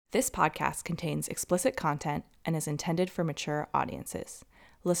This podcast contains explicit content and is intended for mature audiences.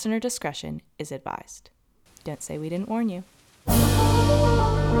 Listener discretion is advised. Don't say we didn't warn you.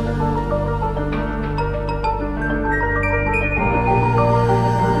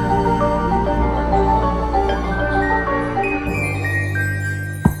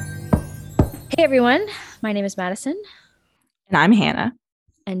 Hey everyone, my name is Madison. And I'm Hannah.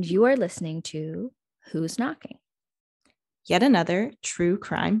 And you are listening to Who's Knocking? Yet another true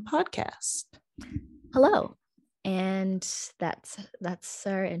crime podcast. Hello. And that's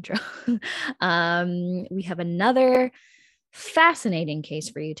our intro. We have another fascinating case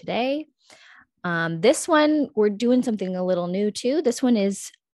for you today. This one, we're doing something a little new too. This one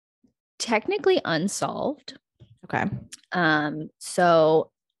is technically unsolved. Okay. So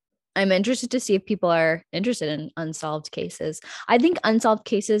I'm interested to see if people are interested in unsolved cases. I think unsolved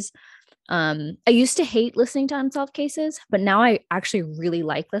cases, I used to hate listening to unsolved cases, but now I actually really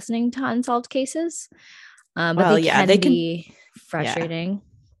like listening to unsolved cases. But they can be frustrating.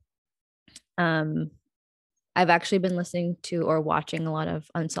 Yeah. I've actually been listening to or watching a lot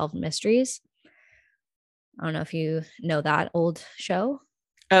of Unsolved Mysteries. I don't know if you know that old show.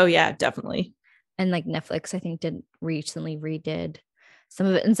 Oh yeah, definitely. And like Netflix, I think recently redid some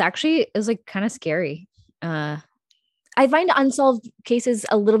of it. And it was like kind of scary. I find unsolved cases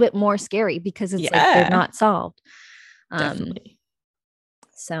a little bit more scary because it's like they're not solved. Definitely.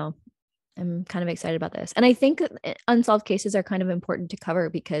 So I'm kind of excited about this. And I think unsolved cases are kind of important to cover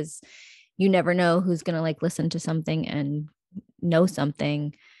because you never know who's going to like listen to something and know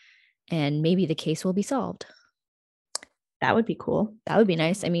something, and maybe the case will be solved. That would be cool. That would be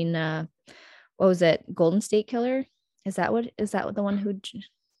nice. I mean, what was it? Golden State Killer? Is that the one who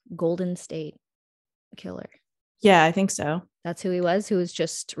Golden State Killer? Yeah, I think so. That's who he was, who was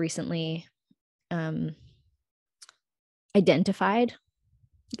just recently identified.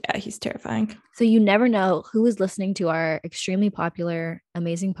 Yeah, he's terrifying. So you never know who is listening to our extremely popular,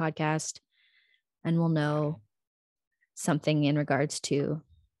 amazing podcast and will know something in regards to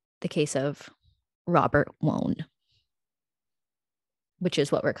the case of Robert Wone, which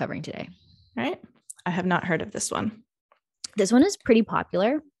is what we're covering today. All right. I have not heard of this one. This one is pretty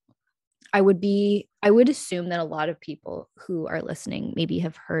popular. I would assume that a lot of people who are listening maybe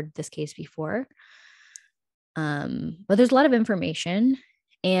have heard this case before. But there's a lot of information,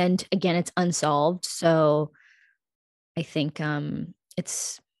 and again, it's unsolved. So I think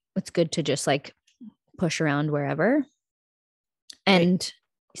it's good to just like push around wherever. And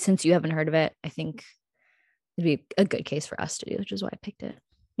since you haven't heard of it, I think it'd be a good case for us to do, which is why I picked it.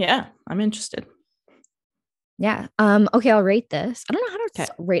 Yeah, I'm interested. Yeah. Okay, I'll rate this. I don't know how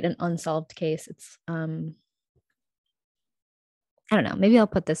to rate an unsolved case. It's I don't know. Maybe I'll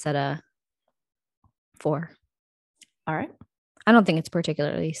put this at a 4. All right. I don't think it's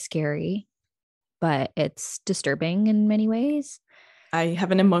particularly scary, but it's disturbing in many ways. I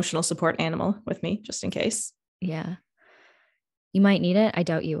have an emotional support animal with me just in case. Yeah. You might need it. I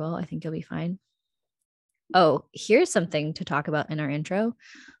doubt you will. I think you'll be fine. Oh, here's something to talk about in our intro.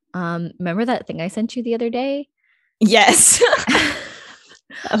 Remember that thing I sent you the other day? Yes.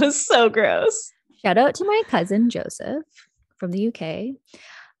 That was so gross. Shout out to my cousin Joseph from the UK.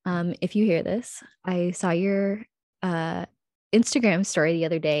 If you hear this, I saw your Instagram story the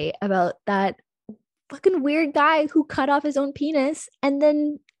other day about that fucking weird guy who cut off his own penis and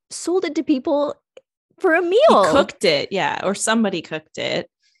then sold it to people for a meal. He cooked it, yeah, or somebody cooked it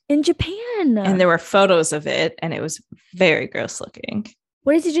in Japan. And there were photos of it, and it was very gross looking.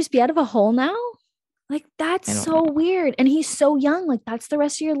 What, does he just be out of a hole now? Like, that's so weird. And he's so young. Like, that's the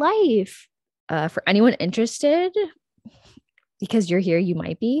rest of your life. For anyone interested, because you're here, you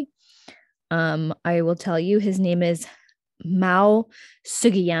might be. I will tell you, his name is Mao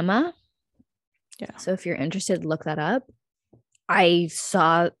Sugiyama. Yeah. So if you're interested, look that up. I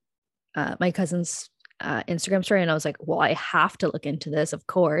saw my cousin's Instagram story, and I was like, well, I have to look into this, of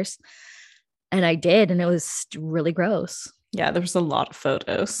course. And I did, and it was really gross. Yeah, there was a lot of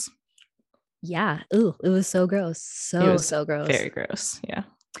photos. Yeah. Ooh, it was so gross. So gross. Very gross. Yeah.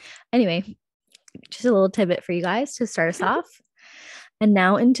 Anyway, just a little tidbit for you guys to start us off. And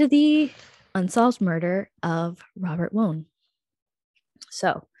now into the unsolved murder of Robert Wone.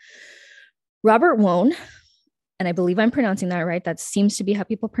 So, Robert Wone, and I believe I'm pronouncing that right. That seems to be how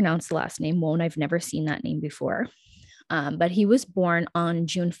people pronounce the last name, Wone. I've never seen that name before. But he was born on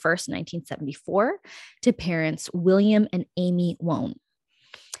June 1st, 1974, to parents William and Amy Wone.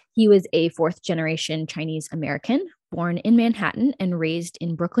 He was a fourth-generation Chinese American, born in Manhattan and raised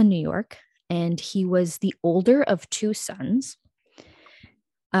in Brooklyn, New York. And he was the older of 2 sons.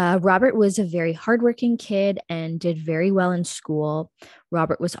 Robert was a very hardworking kid and did very well in school.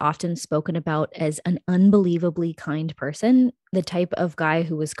 Robert was often spoken about as an unbelievably kind person, the type of guy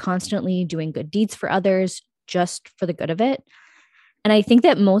who was constantly doing good deeds for others just for the good of it. And I think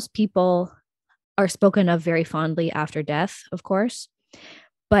that most people are spoken of very fondly after death, of course.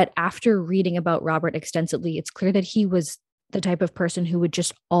 But after reading about Robert extensively, it's clear that he was the type of person who would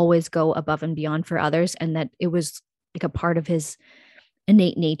just always go above and beyond for others, and that it was like a part of his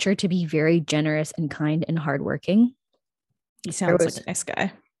innate nature to be very generous and kind and hardworking. He sounds like a nice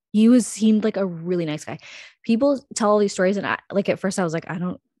guy. Seemed like a really nice guy. People tell all these stories, and at first I was like, I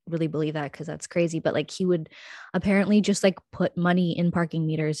don't really believe that because that's crazy. But like he would apparently just like put money in parking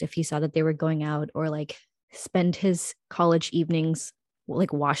meters if he saw that they were going out, or like spend his college evenings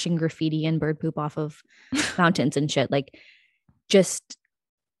like washing graffiti and bird poop off of fountains and shit. Like just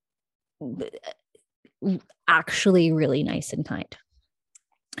actually really nice and kind,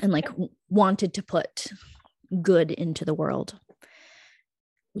 and like wanted to put good into the world,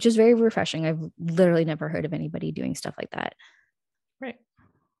 which is very refreshing. I've literally never heard of anybody doing stuff like that. Right.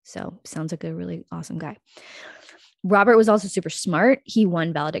 So sounds like a really awesome guy. Robert was also super smart. He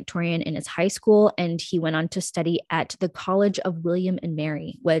won valedictorian in his high school, and he went on to study at the College of William and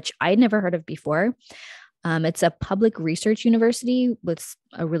Mary, which I'd never heard of before. It's a public research university with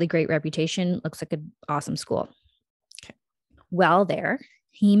a really great reputation. Looks like an awesome school. Okay. While there,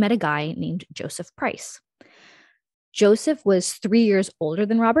 he met a guy named Joseph Price. Joseph was 3 years older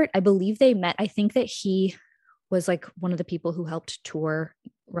than Robert. I believe they met. I think that he was like one of the people who helped tour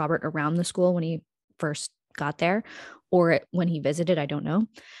Robert around the school when he first got there, or when he visited. I don't know.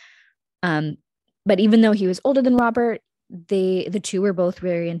 But even though he was older than Robert, the two were both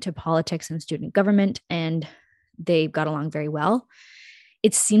very into politics and student government, and they got along very well.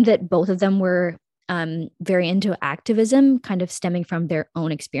 It seemed that both of them were very into activism, kind of stemming from their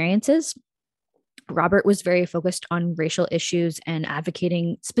own experiences. Robert was very focused on racial issues and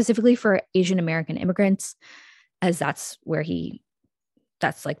advocating specifically for Asian American immigrants, as that's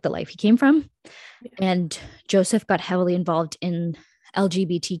like the life he came from. Yeah. And Joseph got heavily involved in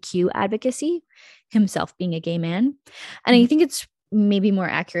LGBTQ advocacy, himself being a gay man. And I think it's maybe more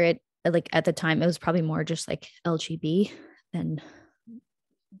accurate, like at the time, it was probably more just like LGB than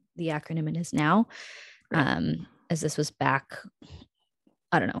the acronym it is now. Right. As this was back,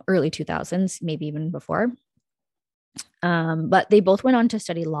 I don't know, early 2000s, maybe even before. But they both went on to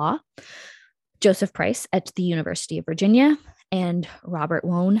study law. Joseph Price at the University of Virginia and Robert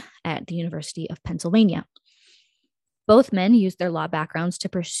Wone at the University of Pennsylvania. Both men used their law backgrounds to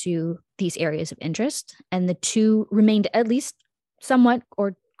pursue these areas of interest, and the two remained at least somewhat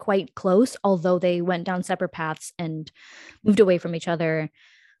or quite close, although they went down separate paths and moved away from each other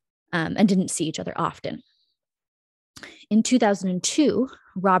and didn't see each other often. In 2002,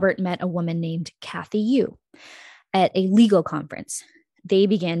 Robert met a woman named Kathy Yu at a legal conference. They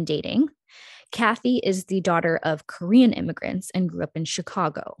began dating. Kathy is the daughter of Korean immigrants and grew up in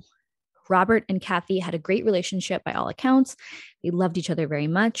Chicago. Robert and Kathy had a great relationship by all accounts. They loved each other very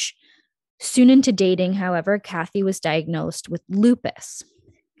much. Soon into dating, however, Kathy was diagnosed with lupus.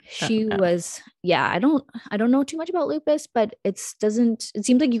 She was, I don't know too much about lupus, but it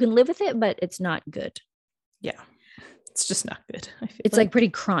seems like you can live with it, but it's not good. Yeah. It's just not good. It's like pretty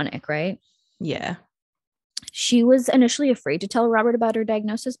chronic, right? Yeah. She was initially afraid to tell Robert about her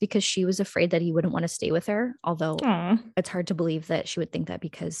diagnosis because she was afraid that he wouldn't want to stay with her. Although it's hard to believe that she would think that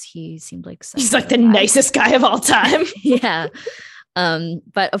because he seemed like he's like the nicest guy of all time. Yeah.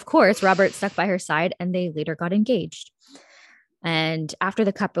 But of course, Robert stuck by her side, and they later got engaged. And after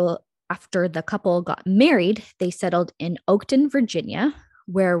the couple got married, they settled in Oakton, Virginia,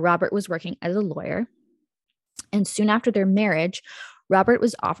 where Robert was working as a lawyer. And soon after their marriage, Robert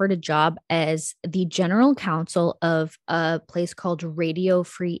was offered a job as the general counsel of a place called Radio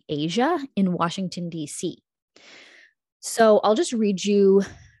Free Asia in Washington, D.C. So I'll just read you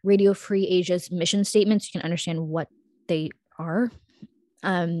Radio Free Asia's mission statement so you can understand what they are.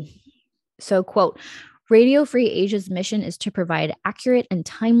 So, quote, Radio Free Asia's mission is to provide accurate and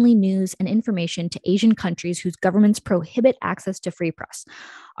timely news and information to Asian countries whose governments prohibit access to free press.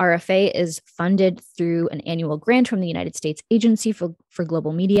 RFA is funded through an annual grant from the United States Agency for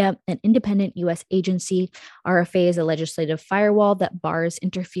Global Media, an independent U.S. agency. RFA is a legislative firewall that bars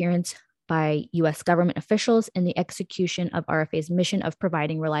interference by U.S. government officials in the execution of RFA's mission of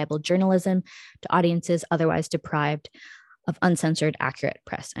providing reliable journalism to audiences otherwise deprived of uncensored, accurate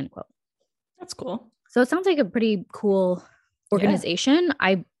press, end quote. That's cool. So it sounds like a pretty cool organization. Yeah.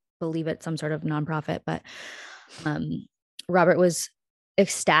 I believe it's some sort of nonprofit, but Robert was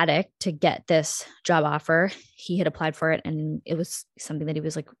ecstatic to get this job offer. He had applied for it and it was something that he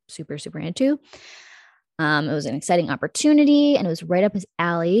was like super, super into. It was an exciting opportunity and it was right up his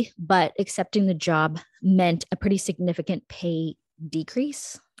alley, but accepting the job meant a pretty significant pay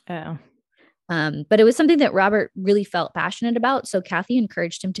decrease. Oh. But it was something that Robert really felt passionate about. So Kathy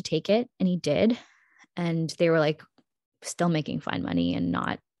encouraged him to take it and he did. And they were like still making fine money and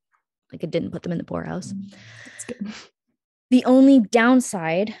not like it didn't put them in the poorhouse. That's good. The only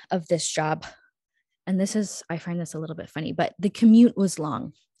downside of this job, and this is, I find this a little bit funny, but the commute was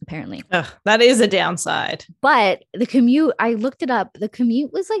long, apparently. Ugh, that is a downside. But the commute, I looked it up, the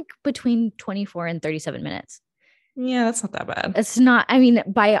commute was like between 24 and 37 minutes. Yeah, that's not that bad. It's not, I mean,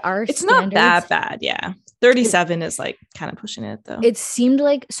 by our it's standards, not that bad. Yeah. 37 is like kind of pushing it though. It seemed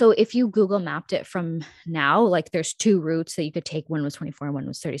like, so if you Google mapped it from now, like there's two routes that you could take. One was 24 and one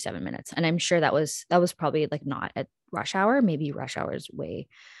was 37 minutes. And I'm sure that was probably like not at rush hour. Maybe rush hour is way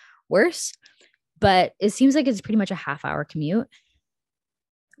worse, but it seems like it's pretty much a half-hour commute,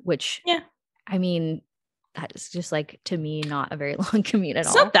 which, yeah, I mean, that is just like, to me, not a very long commute at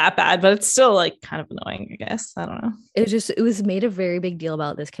all. It's not that bad, but it's still like kind of annoying, I guess. I don't know. It was made a very big deal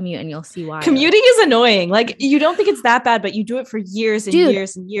about this commute and you'll see why. Commuting is annoying. Like you don't think it's that bad, but you do it for years and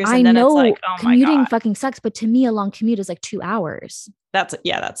years and years. And then it's like, oh my God. Commuting fucking sucks. But to me, a long commute is like 2 hours. That's a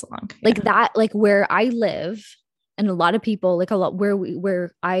long. Like that, like where I live and a lot of people, like a lot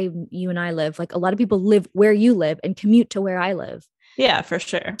you and I live, like a lot of people live where you live and commute to where I live. Yeah, for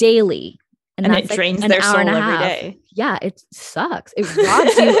sure. Daily. And it drains their soul every day. Yeah, it sucks. It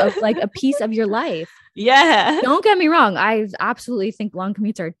robs you of like a piece of your life. Yeah. Don't get me wrong. I absolutely think long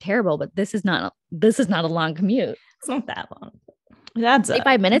commutes are terrible, but this is not a long commute. It's not that long. It adds up.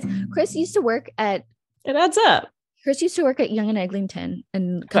 5 minutes. Chris used to work at Yonge and Eglinton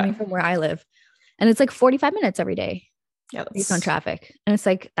and coming from where I live. And it's like 45 minutes every day. Yeah, based on traffic. And it's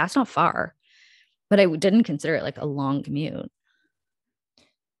like, that's not far. But I didn't consider it like a long commute.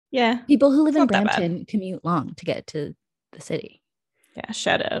 Yeah. People who live in Brampton commute long to get to the city. Yeah.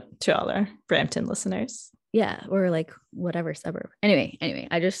 Shout out to all our Brampton listeners. Yeah. Or like whatever suburb. Anyway,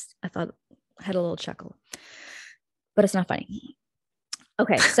 I thought I had a little chuckle, but it's not funny.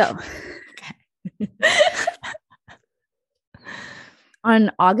 Okay. So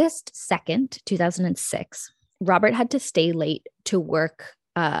on August 2nd, 2006, Robert had to stay late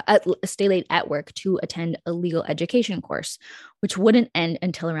at work to attend a legal education course, which wouldn't end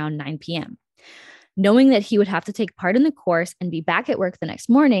until around 9 p.m. Knowing that he would have to take part in the course and be back at work the next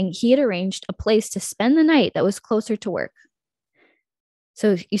morning, he had arranged a place to spend the night that was closer to work.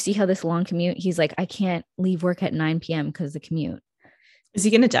 So you see how this long commute, he's like, I can't leave work at 9 p.m. because of the commute. Is he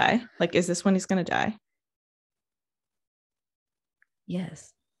going to die? Like, is this when he's going to die?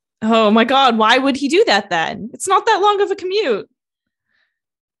 Yes. Oh my God. Why would he do that then? It's not that long of a commute.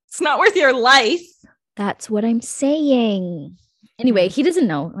 It's not worth your life. That's what I'm saying. Anyway, he doesn't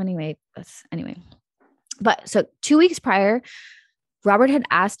know. Anyway. But so 2 weeks prior, Robert had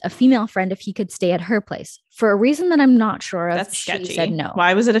asked a female friend if he could stay at her place for a reason that I'm not sure of. That's sketchy. She said no.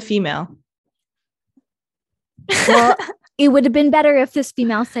 Why was it a female? Well, it would have been better if this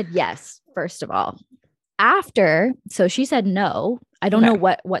female said yes, first of all. So she said no. I don't know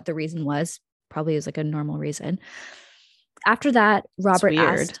what the reason was. Probably is like a normal reason. After that, Robert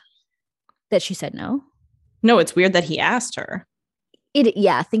asked that she said no. No, it's weird that he asked her.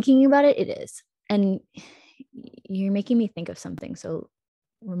 Thinking about it, it is. And you're making me think of something. So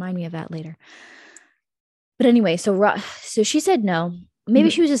remind me of that later. But anyway, so she said no.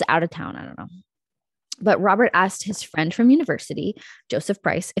 Maybe she was just out of town. I don't know. But Robert asked his friend from university, Joseph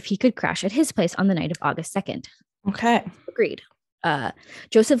Price, if he could crash at his place on the night of August 2nd. Okay. Agreed.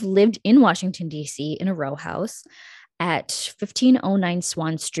 Joseph lived in Washington, D.C. in a row house at 1509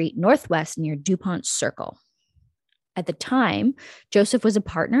 Swan Street Northwest near DuPont Circle. At the time, Joseph was a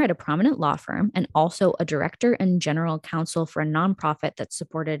partner at a prominent law firm and also a director and general counsel for a nonprofit that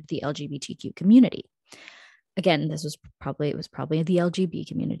supported the LGBTQ community. Again, it was probably the LGBT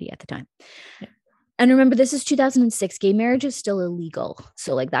community at the time. Yeah. And remember, this is 2006. Gay marriage is still illegal.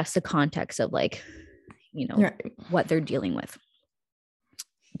 So like, that's the context of like, what they're dealing with.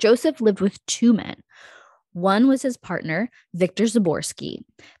 Joseph lived with two men. One was his partner, Victor Zaborski.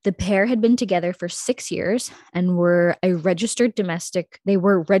 The pair had been together for 6 years and were registered domestic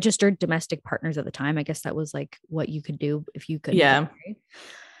partners at the time. I guess that was like what you could do if you could. Yeah.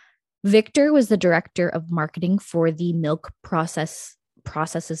 Victor was the director of marketing for the Milk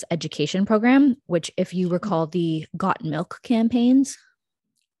Processes Education Program, which, if you recall the Got Milk campaigns.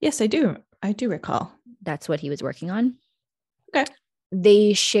 Yes, I do. I do recall. That's what he was working on. Okay.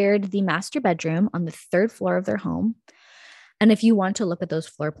 They shared the master bedroom on the third floor of their home. And if you want to look at those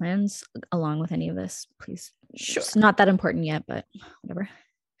floor plans along with any of this, please. Sure. It's not that important yet, but whatever.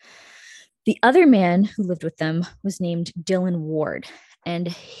 The other man who lived with them was named Dylan Ward, and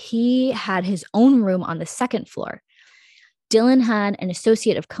he had his own room on the second floor. Dylan had an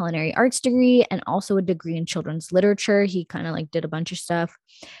Associate of Culinary Arts degree and also a degree in children's literature. He kind of like did a bunch of stuff.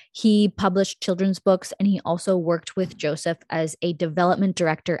 He published children's books, and he also worked with Joseph as a development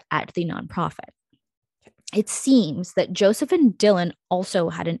director at the nonprofit. It seems that Joseph and Dylan also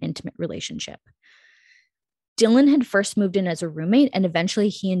had an intimate relationship. Dylan had first moved in as a roommate, and eventually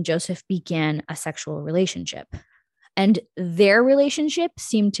he and Joseph began a sexual relationship. And their relationship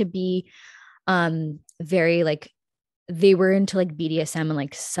seemed to be very like, they were into like BDSM and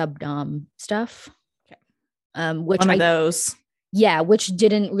like subdom stuff. Okay. Which one of those. Yeah, which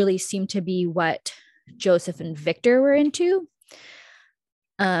didn't really seem to be what Joseph and Victor were into.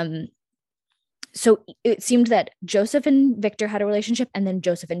 So it seemed that Joseph and Victor had a relationship, and then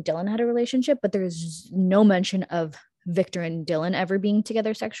Joseph and Dylan had a relationship, but there's no mention of Victor and Dylan ever being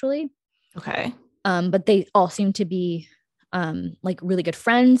together sexually. Okay. But they all seem to be like really good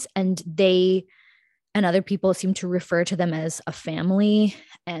friends, and they and other people seem to refer to them as a family.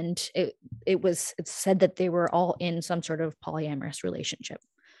 And it's said that they were all in some sort of polyamorous relationship.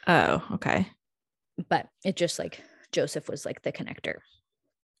 Oh, okay. But it just like Joseph was like the connector.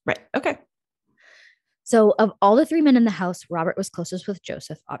 Right. Okay. So of all the three men in the house, Robert was closest with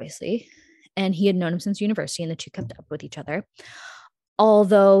Joseph, obviously, and he had known him since university, and the two kept up with each other.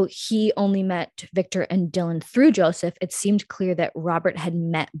 Although he only met Victor and Dylan through Joseph, it seemed clear that Robert had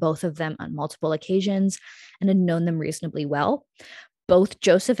met both of them on multiple occasions and had known them reasonably well. Both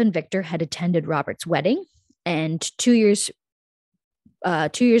Joseph and Victor had attended Robert's wedding, and 2 years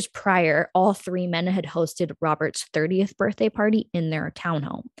prior, all three men had hosted Robert's 30th birthday party in their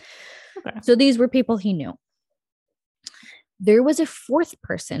townhome. Okay. So these were people he knew. There was a fourth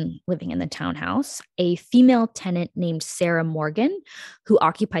person living in the townhouse, a female tenant named Sarah Morgan, who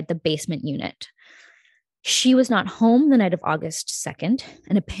occupied the basement unit. She was not home the night of August 2nd,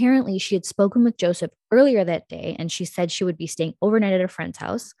 and apparently she had spoken with Joseph earlier that day, and she said she would be staying overnight at a friend's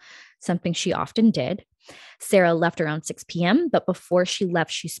house, something she often did. Sarah left around 6 p.m., but before she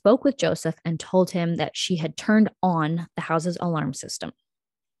left, she spoke with Joseph and told him that she had turned on the house's alarm system.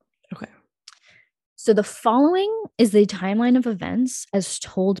 Okay. So the following is the timeline of events as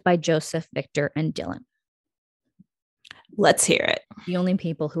told by Joseph, Victor, and Dylan. Let's hear it. The only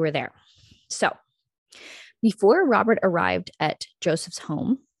people who were there. So before Robert arrived at Joseph's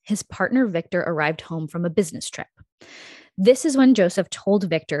home, his partner Victor arrived home from a business trip. This is when Joseph told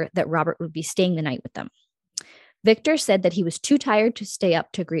Victor that Robert would be staying the night with them. Victor said that he was too tired to stay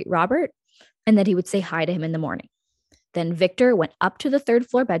up to greet Robert and that he would say hi to him in the morning. Then Victor went up to the third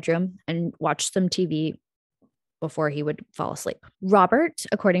floor bedroom and watched some TV before he would fall asleep. Robert,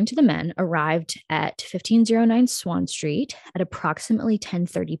 according to the men, arrived at 1509 Swan Street at approximately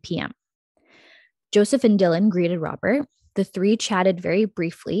 10:30 p.m. Joseph and Dylan greeted Robert. The three chatted very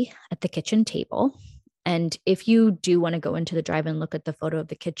briefly at the kitchen table. And if you do want to go into the drive and look at the photo of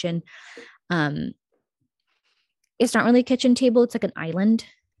the kitchen, it's not really a kitchen table. It's like an island.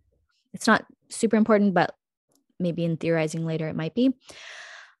 It's not super important, but maybe in theorizing later it might be.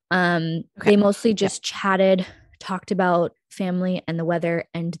 Okay. They mostly just chatted, talked about family and the weather,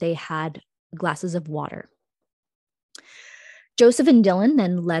 and they had glasses of water. Joseph and Dylan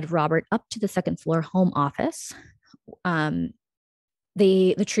then led Robert up to the second floor home office.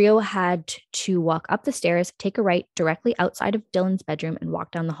 The trio had to walk up the stairs, take a right directly outside of Dylan's bedroom, and walk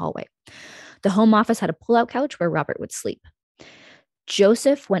down the hallway. The home office had a pull-out couch where Robert would sleep.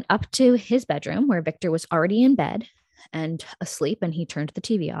 Joseph went up to his bedroom where Victor was already in bed and asleep, and he turned the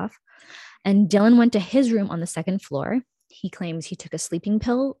TV off. And Dylan went to his room on the second floor. He claims he took a sleeping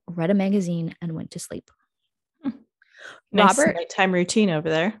pill, read a magazine, and went to sleep. Nice Robert, nighttime routine over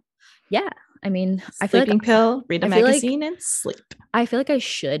there. Yeah. I mean, I feel like pill, read a magazine, and sleep. I feel like I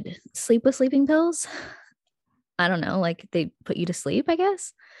should sleep with sleeping pills. I don't know, like they put you to sleep, I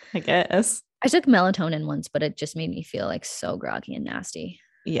guess. I guess. I took melatonin once, but it just made me feel like so groggy and nasty.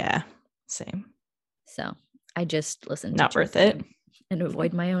 Yeah, same. So I just listened. Not worth it. And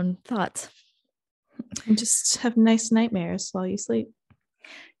avoid my own thoughts. And just have nice nightmares while you sleep.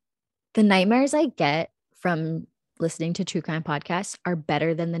 The nightmares I get from listening to true crime podcasts are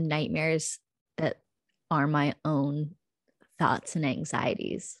better than the nightmares that are my own thoughts and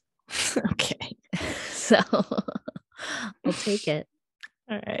anxieties. Okay. So I'll take it.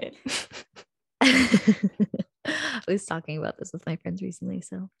 All right. I was talking about this with my friends recently.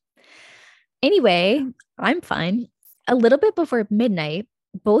 So anyway, I'm fine. A little bit before midnight,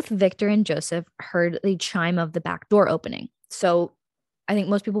 both Victor and Joseph heard the chime of the back door opening. So I think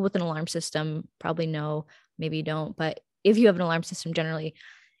most people with an alarm system probably know, maybe you don't, but if you have an alarm system generally,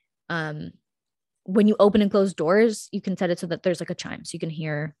 when you open and close doors, you can set it so that there's like a chime. So you can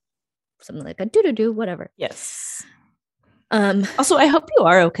hear something like a do-do-do, whatever. Yes. Um, Also, I hope you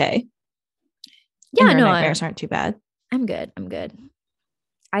are okay. yeah, and your no, nightmares aren't too bad. I'm good. They're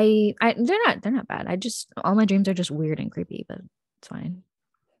not bad. All my dreams are just weird and creepy, but it's fine.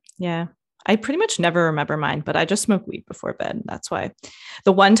 Yeah. I pretty much never remember mine, but I just smoke weed before bed. That's why.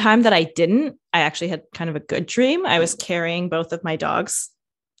 The one time that I didn't, I actually had kind of a good dream. I was carrying both of my dogs,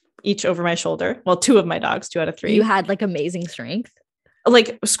 each over my shoulder. Well, two of my dogs, 2 out of 3. You had like amazing strength.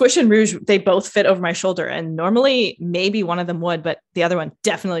 Like Squish and Rouge, they both fit over my shoulder. And normally maybe one of them would, but the other one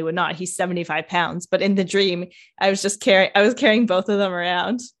definitely would not. He's 75 pounds. But in the dream, I was carrying both of them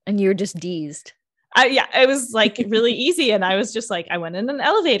around. And you were just deezed. It was like really easy. And I was just like, I went in an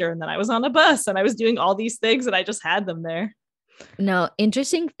elevator and then I was on a bus and I was doing all these things and I just had them there. No,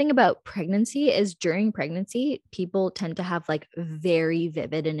 interesting thing about pregnancy is during pregnancy, people tend to have like very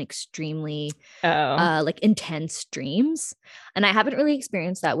vivid and extremely like intense dreams. And I haven't really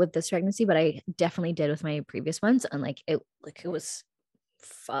experienced that with this pregnancy, but I definitely did with my previous ones. And it was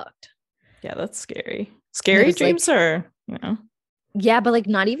fucked. Yeah, that's scary. Scary dreams are, Yeah, but like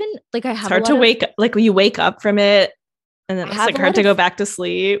not even like I have. It's hard to wake up. Like when you wake up from it, and then it's like hard to go back to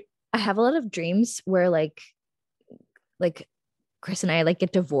sleep. I have a lot of dreams where like Chris and I like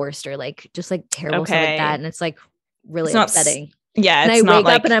get divorced or like just like terrible stuff like that, and it's like really upsetting. Yeah, and I wake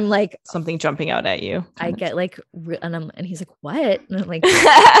up and I'm like something jumping out at you. I get like, and he's like, "What?" And I'm like,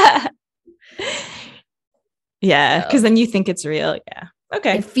 yeah, because then you think it's real. Yeah,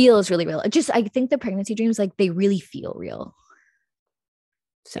 okay, it feels really real. I think the pregnancy dreams like they really feel real.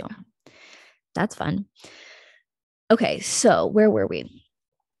 So that's fun. Okay, so where were we?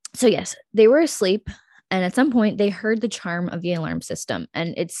 So yes, they were asleep. And at some point, they heard the charm of the alarm system.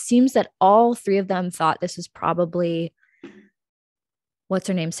 And it seems that all 3 of them thought this was probably, what's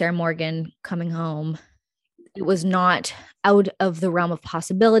her name, Sarah Morgan coming home. It was not out of the realm of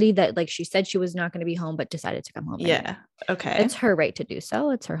possibility that like she said she was not going to be home, but decided to come home. Yeah. Anyway. Okay. It's her right to do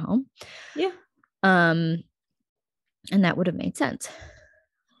so. It's her home. Yeah. And that would have made sense.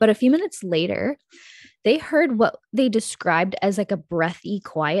 But a few minutes later, they heard what they described as like a breathy,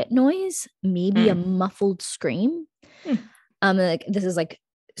 quiet noise, maybe a muffled scream. Like this is like,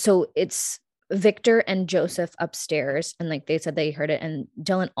 so it's Victor and Joseph upstairs, and like they said they heard it, and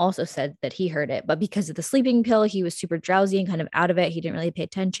Dylan also said that he heard it, but because of the sleeping pill, he was super drowsy and kind of out of it. He didn't really pay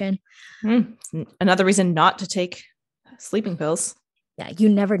attention. Another reason not to take sleeping pills. Yeah, you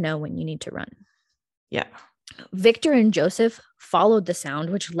never know when you need to run. Yeah. Victor and Joseph followed the sound,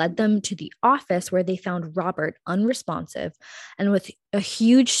 which led them to the office where they found Robert unresponsive and with a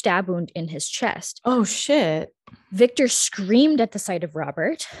huge stab wound in his chest. Oh, shit. Victor screamed at the sight of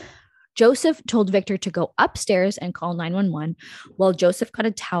Robert. Joseph told Victor to go upstairs and call 911 while Joseph got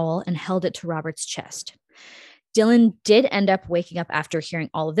a towel and held it to Robert's chest. Dylan did end up waking up after hearing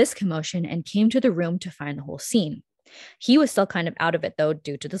all of this commotion and came to the room to find the whole scene. He was still kind of out of it, though,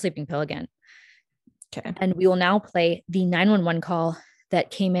 due to the sleeping pill again. Okay. And we will now play the 911 call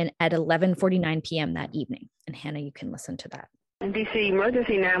that came in at 11:49 p.m. that evening. And Hannah, you can listen to that. DC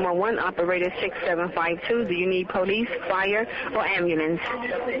Emergency 911 operator 6752. Do you need police, fire, or ambulance?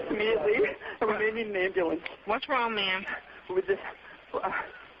 Immediately. We need an ambulance. What's wrong, ma'am?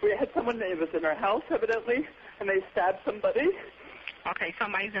 We had someone that was in our house, evidently, and they stabbed somebody. Okay,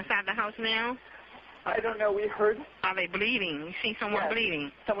 somebody's inside the house now? I don't know. We heard. Are they bleeding? You see someone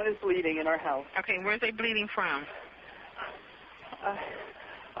bleeding? Someone is bleeding in our house. Okay, where's they bleeding from?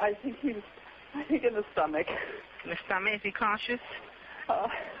 I think in the stomach. In the stomach? Is he conscious?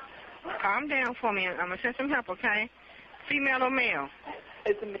 Calm down for me. I'm going to send some help, okay? Female or male?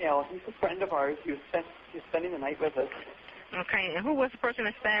 It's a male. He's a friend of ours. He was spending the night with us. Okay, and who was the person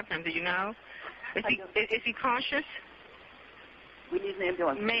that stabbed him? Do you know? Is he conscious? We need an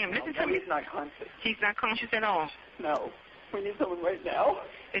ambulance. Ma'am, listen to me. He's not conscious. He's not conscious at all? No. We need someone right now.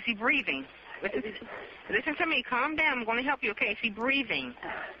 Is he breathing? Listen to me. Calm down. I'm going to help you, okay? Is he breathing?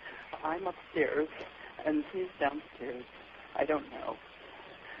 I'm upstairs, and he's downstairs. I don't know.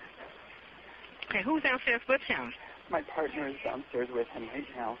 Okay, who's downstairs with him? My partner is downstairs with him right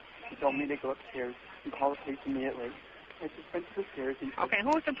now. He told me to go upstairs and call the police immediately. I just went to the stairs. Okay,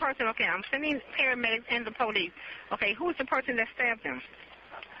 who's the person? Okay, I'm sending paramedics and the police. Okay, who's the person that stabbed him?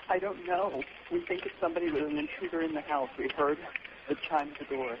 I don't know. We think it's somebody with an intruder in the house. We heard the chime at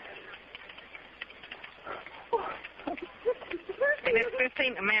the door. And it's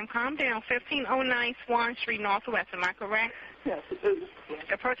 15, ma'am, calm down. 1509 Swan Street, Northwest. Am I correct? Yes, it is.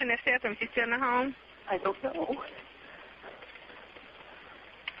 The person that stabbed him, is he still in the home? I don't know.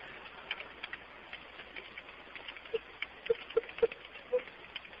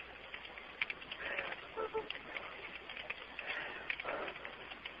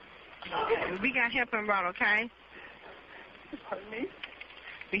 Okay, we got help en route, okay? Pardon me?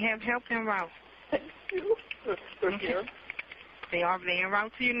 We have help en route. Thank you. They're Okay. here. They en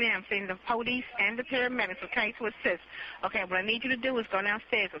route to you now. I'm sending the police and the paramedics, okay, to assist. Okay, what I need you to do is go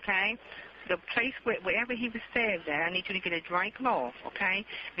downstairs, okay? The place wherever he was stabbed at, I need you to get a dry cloth, okay,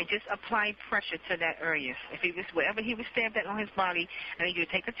 and just apply pressure to that area. Wherever he was stabbed at on his body, I need you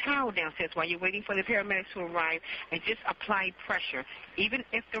to take a towel downstairs while you're waiting for the paramedics to arrive and just apply pressure. Even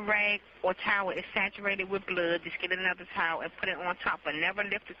if the rag or towel is saturated with blood, just get another towel and put it on top, but never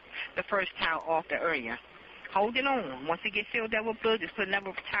lift the first towel off the area. Hold it on. Once it gets filled up with blood, just put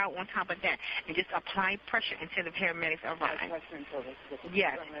another towel on top of that and just apply pressure until the paramedics arrive. Pressure until the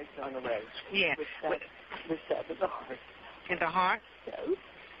Yes. paramedics are on the leg. Yeah. With stab in the heart. In the heart? Yes.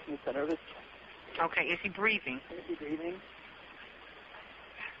 In the center of his chest. Okay. Is he breathing? Is he breathing?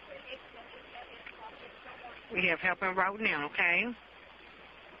 We have help en route now, okay?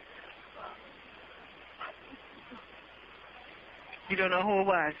 You don't know who it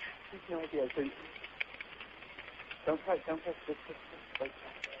was? I have no idea. So don't touch this. Like,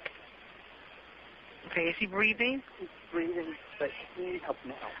 okay, is he breathing? he's breathing, but he needs help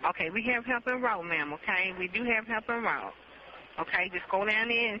now. Okay, we have help en route, ma'am, okay? We do have help en route. Okay, just go down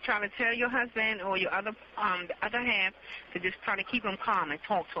there and try to tell your husband or your the other half to just try to keep him calm and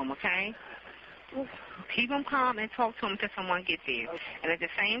talk to him, okay? Keep him calm and talk to him until someone gets there. Okay. And at the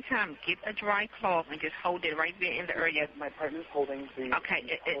same time, get a dry cloth and just hold it right there in the area. My partner's holding the. Okay,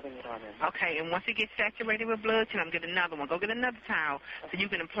 holding it on him. Okay, and once it gets saturated with blood, tell him get another one. Go get another towel so you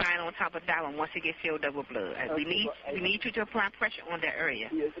can apply it on top of that one once it gets filled up with blood. We need you to apply pressure on that area.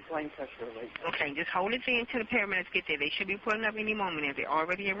 He is applying pressure right now. Okay, just hold it there until the paramedics get there. They should be pulling up any moment if they're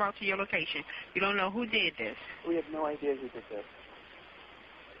already en route to your location. You don't know who did this. We have no idea who did this.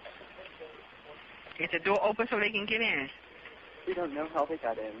 Is the door open so they can get in? We don't know how they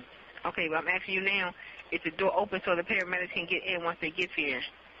got in. Okay, well, I'm asking you now, is the door open so the paramedics can get in once they get here?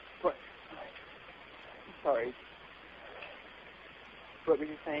 What? Sorry. What were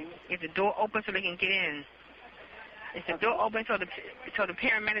you saying? Is the door open so they can get in? Is the door open so the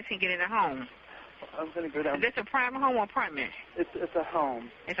paramedics can get in the home? I'm going to go down. Is this a private home or apartment? It's a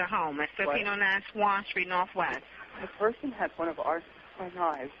home. It's a home. It's 1509 Swan Street, Northwest. The person had one of our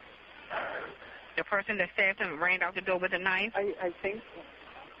knives. The person that stabbed him ran out the door with a knife? I think.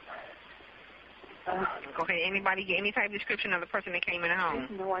 Okay, anybody get any type of description of the person that came in the I home?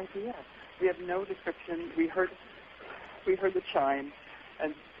 have no idea. We have no description. We heard the chime,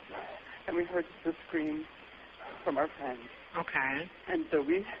 and we heard the scream from our friend. Okay. And so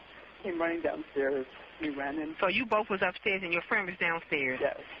we came running downstairs. We ran in. So you both was upstairs and your friend was downstairs?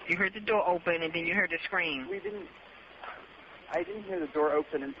 Yes. You heard the door open and then you heard the scream? I didn't hear the door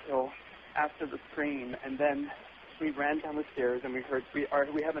open until after the scream, and then we ran down the stairs and we heard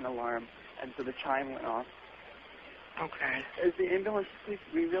we have an alarm, and so the chime went off. Okay. Is the ambulance? Please,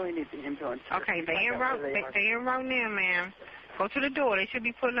 we really need the ambulance. Okay, they en route now, ma'am. Go to the door. They should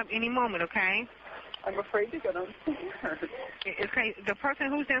be pulling up any moment. Okay. I'm afraid to go downstairs. Okay, the person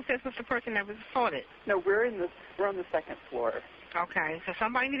who's downstairs was the person that was assaulted. No, we're on the second floor. Okay, so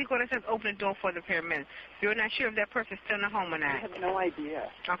somebody need to go downstairs and open the door for the paramedics. You're not sure if that person's still in the home or I not. have no idea.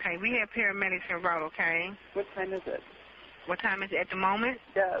 Okay, we have paramedics en route, okay? What time is it? What time is it at the moment?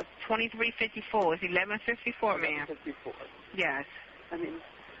 Yes. 23:54. It's 11:54, ma'am. 54. Yes. I mean,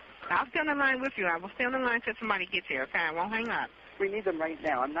 I'll stay on the line with you. I will stay on the line until somebody gets here, okay? I won't hang up. we need them right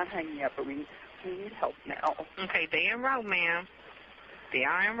now. I'm not hanging up, but we need help now. Okay, they en route, ma'am. They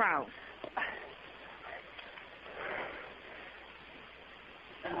are en route.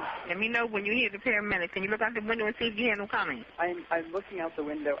 Let me know when you hear the paramedics. Can you look out the window and see if you hear them coming? I'm looking out the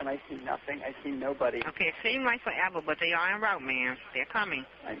window and I see nothing. I see nobody. Okay, it seems like forever, but they are en route, ma'am. They're coming.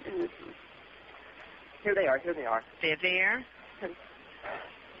 Here they are. Here they are. They're there.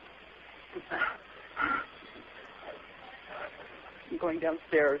 I'm going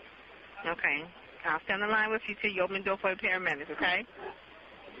downstairs. Okay. I'll stay on the line with you till you open the door for the paramedics, okay?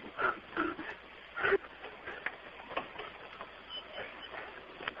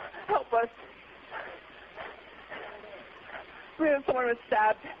 Help us. We have someone was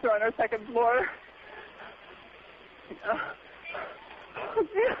stabbed. They're on our second floor.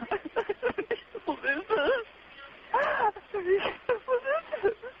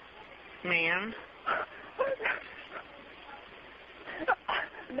 Ma'am?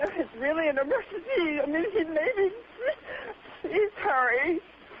 No, it's really an emergency. I mean, he maybe... Please hurry.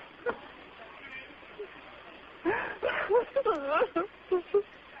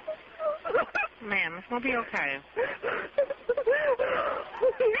 Ma'am, it's going to be okay.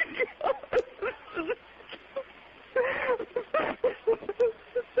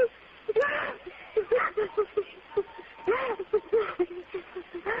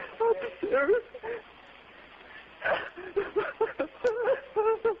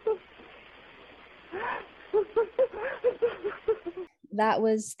 that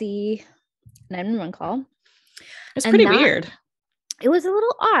was the 911 call. It's And pretty that- weird. It was a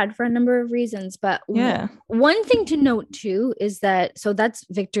little odd for a number of reasons, but Yeah. one thing to note too is that, so that's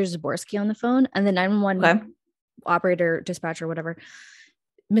Victor Zaborski on the phone, and the 911 Okay. operator, dispatcher, whatever,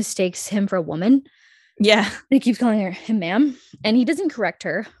 mistakes him for a woman. Yeah. He keeps calling her him ma'am, and he doesn't correct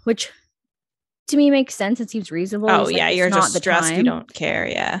her, which to me makes sense. It seems reasonable. Oh, He's like, yeah. "It's You're not just the stressed. time." You don't care.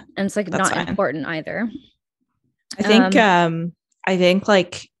 Yeah. And it's like That's not fine. important either. I think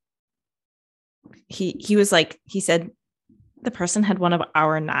like he was like, he said the person had one of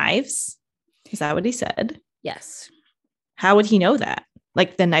our knives. Is that what he said? Yes. How would he know that?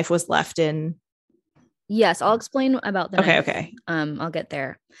 Like the knife was left in. Yes, I'll explain about the Okay. knife. Okay. I'll get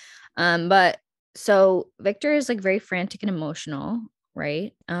there. But so Victor is like very frantic and emotional,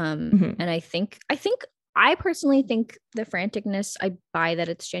 right? Mhm. And I personally think the franticness, I buy that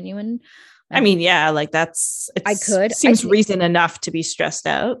it's genuine. I mean, yeah, like seems reason enough to be stressed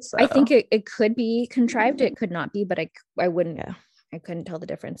out. So. I think it could be contrived. It could not be, but I wouldn't, Yeah. I couldn't tell the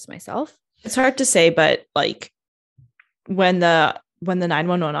difference myself. It's hard to say, but like when the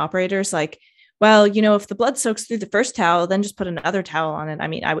 911 operator's like, well, if the blood soaks through the first towel, then just put another towel on it. I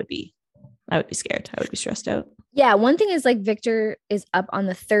mean, I would be scared. I would be stressed out. Yeah. One thing is like Victor is up on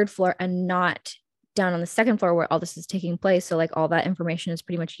the 3rd floor and not down on the 2nd floor where all this is taking place. So like all that information is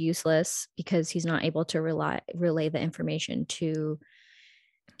pretty much useless because he's not able to relay the information to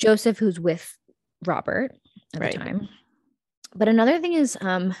Joseph, who's with Robert at the time. But another thing is,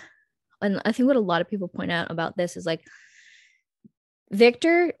 and I think what a lot of people point out about this is like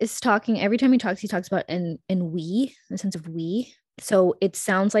Victor is talking every time he talks about in we, in the sense of we. So it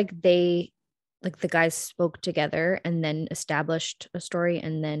sounds like the guys spoke together and then established a story,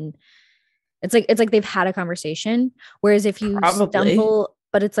 and then it's like they've had a conversation. Whereas if you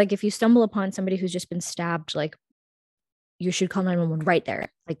stumble upon somebody who's just been stabbed, like you should call 911 right there.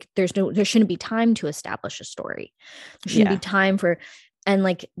 Like there shouldn't be time to establish a story. There shouldn't be time for. And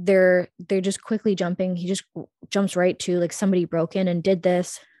like they're just quickly jumping. He just jumps right to like somebody broke in and did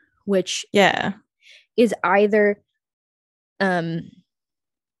this, which is either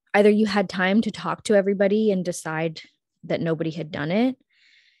you had time to talk to everybody and decide that nobody had done it,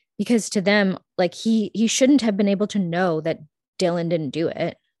 because to them, like he shouldn't have been able to know that Dylan didn't do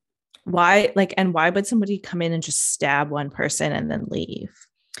it. Why? Like, and why would somebody come in and just stab one person and then leave?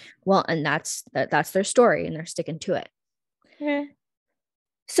 Well, and that's their story, and they're sticking to it. Yeah.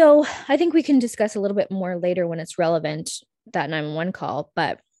 So I think we can discuss a little bit more later when it's relevant, that 911 call.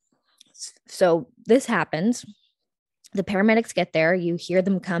 But so this happens. The paramedics get there. You hear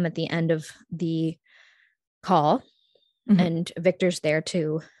them come at the end of the call, and Victor's there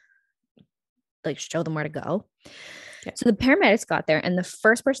to like show them where to go. Okay. So the paramedics got there, and the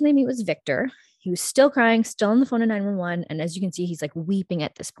first person they meet was Victor. He was still crying, still on the phone to 911. And as you can see, he's like weeping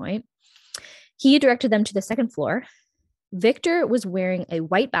at this point. He directed them to the 2nd floor. Victor was wearing a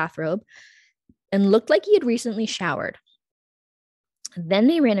white bathrobe and looked like he had recently showered. Then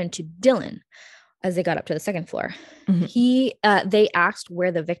they ran into Dylan as they got up to the 2nd floor. They asked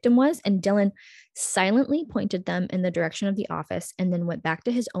where the victim was, and Dylan silently pointed them in the direction of the office and then went back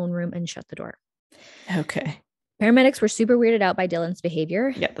to his own room and shut the door. Okay. Paramedics were super weirded out by Dylan's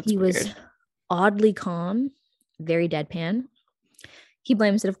behavior. Yeah, that's weird. Was oddly calm, very deadpan. He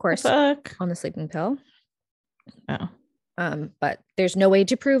blames it, of course, on the sleeping pill. Oh. But there's no way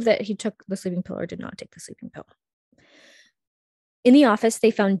to prove that he took the sleeping pill or did not take the sleeping pill. In the office,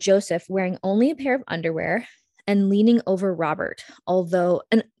 they found Joseph wearing only a pair of underwear and leaning over Robert. Although,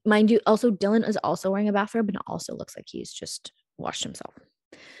 and mind you, also Dylan is also wearing a bathrobe and also looks like he's just washed himself.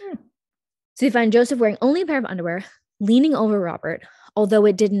 So they found Joseph wearing only a pair of underwear, leaning over Robert, although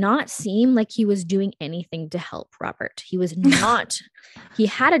it did not seem like he was doing anything to help Robert. He was not, he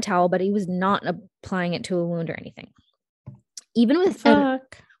had a towel, but he was not applying it to a wound or anything. Even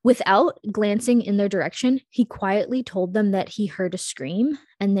without glancing in their direction, he quietly told them that he heard a scream,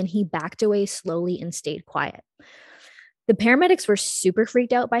 and then he backed away slowly and stayed quiet. The paramedics were super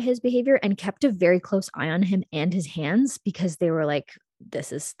freaked out by his behavior and kept a very close eye on him and his hands, because they were like,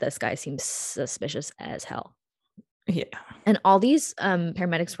 this guy seems suspicious as hell. Yeah. And all these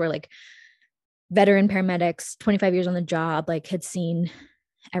paramedics were like veteran paramedics, 25 years on the job, like had seen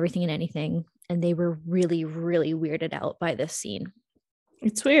everything and anything. And they were really, really weirded out by this scene.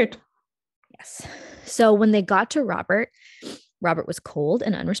 It's weird. Yes. So when they got to Robert was cold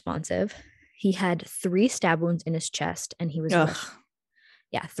and unresponsive. He had 3 stab wounds in his chest, and he was rushed.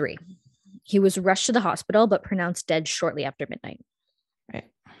 Yeah, 3. He was rushed to the hospital, but pronounced dead shortly after midnight. Right.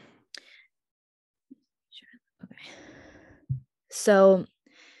 Okay. So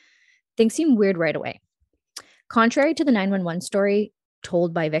things seem weird right away. Contrary to the 911 story,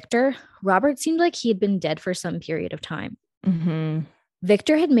 told by Victor, Robert seemed like he had been dead for some period of time. Mm-hmm.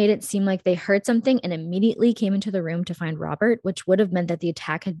 Victor had made it seem like they heard something and immediately came into the room to find Robert, which would have meant that the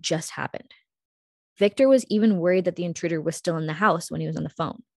attack had just happened. Victor was even worried that the intruder was still in the house when he was on the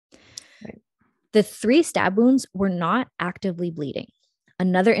phone. Right. The 3 stab wounds were not actively bleeding,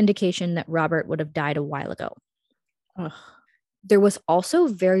 another indication that Robert would have died a while ago. Ugh. There was also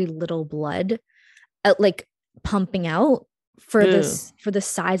very little blood like pumping out for the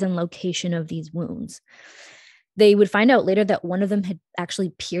size and location of these wounds. They would find out later that one of them had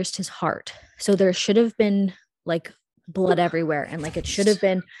actually pierced his heart. So there should have been like blood everywhere. And like it should have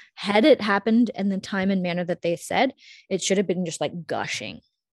been, had it happened in the time and manner that they said, it should have been just like gushing.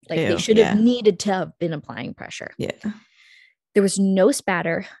 Like they should have needed to have been applying pressure. Yeah. There was no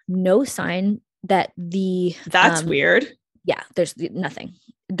spatter, no sign that That's weird. Yeah, there's nothing.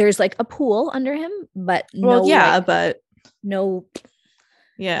 There's like a pool under him, but no. Yeah.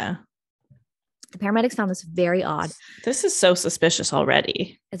 The paramedics found this very odd. This is so suspicious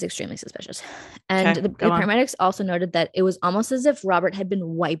already. It's extremely suspicious. And the paramedics also noted that it was almost as if Robert had been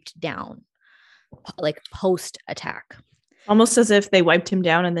wiped down, like post-attack. Almost as if they wiped him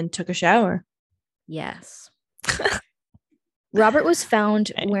down and then took a shower. Yes. Robert was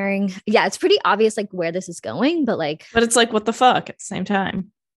found wearing, it's pretty obvious like where this is going, but it's like, what the fuck at the same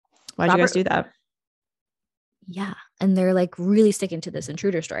time? Why'd you guys do that? Yeah. And they're like really sticking to this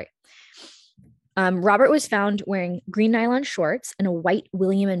intruder story. Robert was found wearing green nylon shorts and a white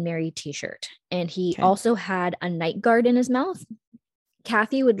William and Mary t-shirt. And he also had a night guard in his mouth.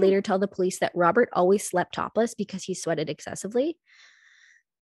 Kathy would later tell the police that Robert always slept topless because he sweated excessively.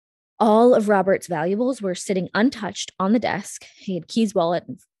 All of Robert's valuables were sitting untouched on the desk. He had keys, wallet,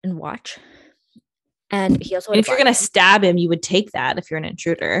 and watch. And he also had if you're going to stab him, you would take that if you're an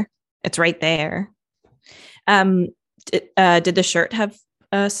intruder. It's right there. Did the shirt have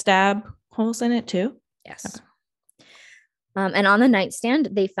stab holes in it too? Yes. Okay. And on the nightstand,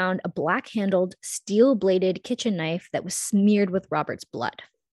 they found a black-handled, steel-bladed kitchen knife that was smeared with Robert's blood.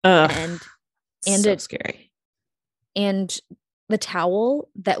 And so scary. And the towel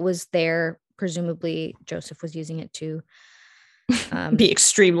that was there, presumably Joseph was using it to be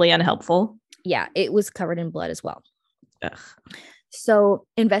extremely unhelpful. Yeah, it was covered in blood as well. Ugh. So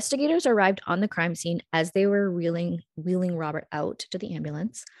investigators arrived on the crime scene as they were wheeling Robert out to the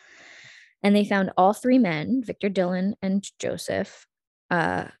ambulance. And they found all 3 men, Victor, Dylan, and Joseph.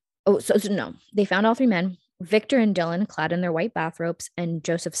 They found all 3 men, Victor and Dylan, clad in their white bathrobes, and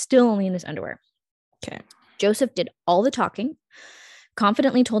Joseph still only in his underwear. Okay. Joseph did all the talking,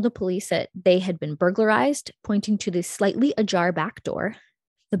 confidently told the police that they had been burglarized, pointing to the slightly ajar back door.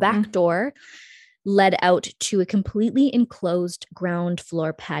 The back door led out to a completely enclosed ground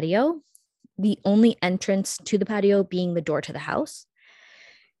floor patio, the only entrance to the patio being the door to the house.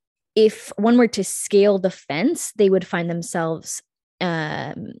 If one were to scale the fence, they would find themselves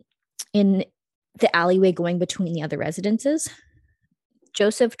in the alleyway going between the other residences.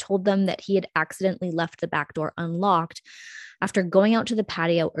 Joseph told them that he had accidentally left the back door unlocked after going out to the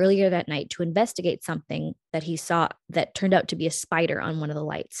patio earlier that night to investigate something that he saw that turned out to be a spider on one of the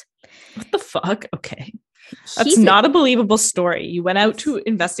lights. What the fuck? Okay. That's not a believable story. You went out to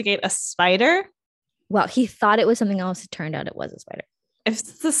investigate a spider? Well, he thought it was something else. It turned out it was a spider. If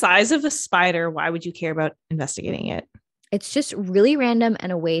it's the size of a spider, why would you care about investigating it? It's just really random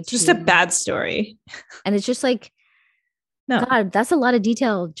and a way to... Just a bad story. And it's just like, no. God, that's a lot of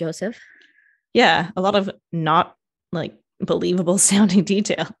detail, Joseph. Yeah, a lot of not like believable sounding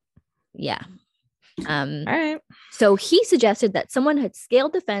detail. Yeah. All right. So he suggested that someone had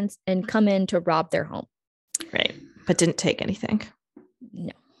scaled the fence and come in to rob their home. Right. But didn't take anything.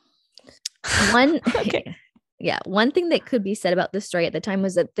 No. Okay. Yeah. One thing that could be said about this story at the time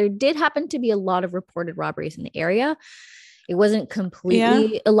was that there did happen to be a lot of reported robberies in the area. It wasn't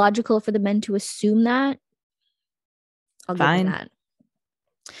completely illogical for the men to assume that. I'll give you that.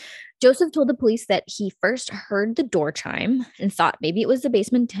 Joseph told the police that he first heard the door chime and thought maybe it was the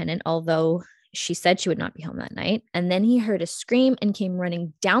basement tenant, although she said she would not be home that night. And then he heard a scream and came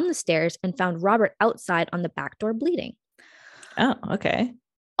running down the stairs and found Robert outside on the back door bleeding. Oh, okay.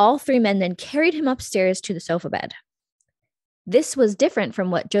 All 3 men then carried him upstairs to the sofa bed. This was different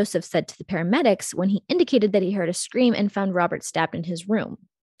from what Joseph said to the paramedics when he indicated that he heard a scream and found Robert stabbed in his room.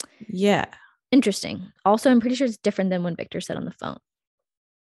 Yeah. Interesting. Also, I'm pretty sure it's different than when Victor said on the phone.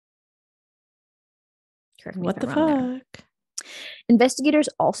 Correct me what if the I'm wrong there. fuck? Investigators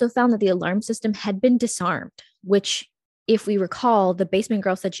also found that the alarm system had been disarmed, which, if we recall, the basement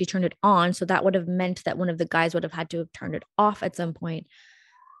girl said she turned it on. So that would have meant that one of the guys would have had to have turned it off at some point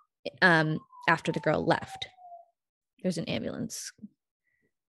after the girl left. There's an ambulance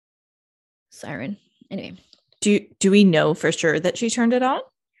siren. Anyway. Do we know for sure that she turned it on?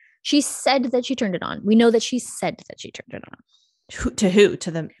 She said that she turned it on. We know that she said that she turned it on. To who? To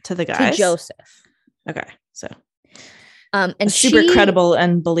the guys? To Joseph. Okay. So and a super credible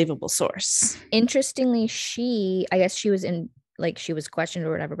and believable source. Interestingly, I guess she was she was questioned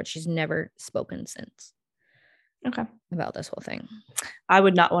or whatever, but she's never spoken since. Okay. About this whole thing. I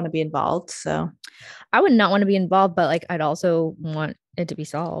would not want to be involved. So I would not want to be involved, but like I'd also want it to be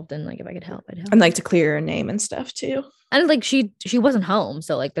solved. And like if I could help, I'd help. And like to clear her name and stuff too. And like she wasn't home.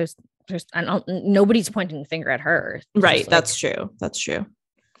 So like there's nobody's pointing the finger at her. It's right. That's true. That's true.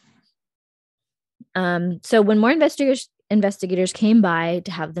 So when more investigators came by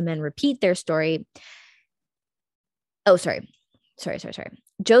to have the men repeat their story. Oh, sorry.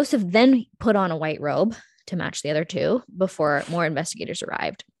 Joseph then put on a white robe to match the other two before more investigators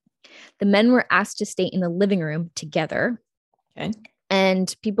arrived. The men were asked to stay in the living room together. Okay.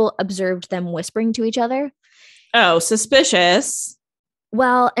 And people observed them whispering to each other. Oh, suspicious.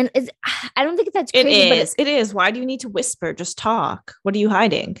 Well, and I don't think that's crazy. It is. Why do you need to whisper? Just talk. What are you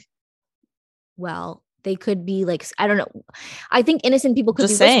hiding? Well, they could be like, I don't know. I think innocent people could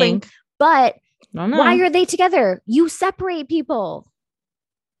just be whispering, but why are they together? You separate people.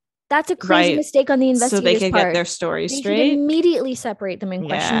 That's a crazy mistake on the investigators' so they could part. Get their story they straight. Could immediately separate them and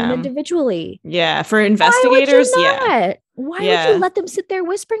question them individually. Yeah, for investigators, Why would you let them sit there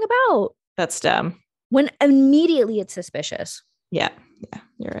whispering about? That's dumb. When immediately it's suspicious. Yeah,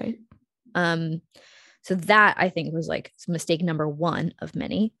 you're right. So that I think was like mistake number one of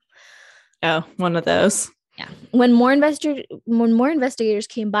many. Oh, one of those. Yeah. When more investigators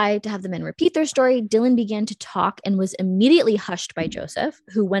came by to have the men repeat their story, Dylan began to talk and was immediately hushed by Joseph,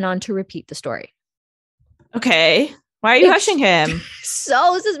 who went on to repeat the story. Okay. Why are you hushing him?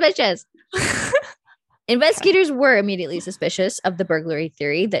 So suspicious. Investigators were immediately suspicious of the burglary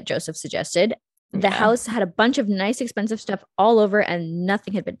theory that Joseph suggested. The house had a bunch of nice, expensive stuff all over and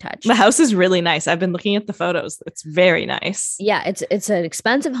nothing had been touched. The house is really nice. I've been looking at the photos. It's very nice. Yeah, it's an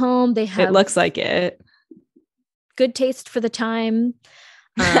expensive home. It looks like it. Good taste for the time.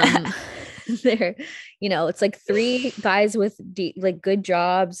 They're, it's like three guys with good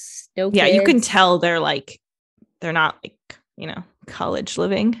jobs. No kids. Yeah, you can tell they're not college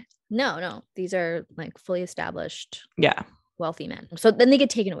living. No, these are like fully established. Yeah. Wealthy men. So then they get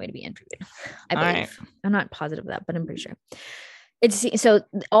taken away to be interviewed. I believe. Right. I'm not positive of that, but I'm pretty sure. So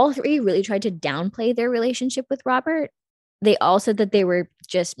all three really tried to downplay their relationship with Robert. They all said that they were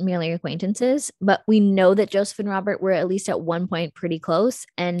just merely acquaintances, but we know that Joseph and Robert were at least at one point pretty close.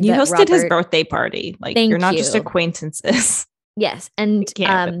 And you hosted his birthday party. You're not just acquaintances. Yes. And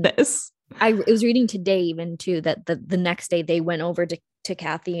this. I was reading today even too that the next day they went over to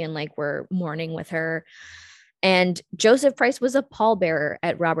Kathy and were mourning with her. And Joseph Price was a pallbearer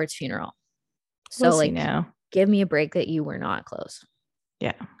at Robert's funeral. So give me a break that you were not close.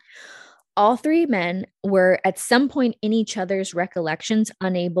 Yeah. All three men were at some point in each other's recollections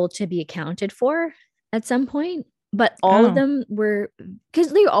unable to be accounted for at some point, but all of them were,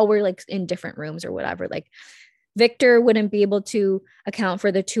 because they all were in different rooms or whatever. Victor wouldn't be able to account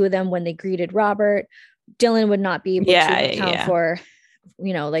for the two of them when they greeted Robert. Dylan would not be able to account for,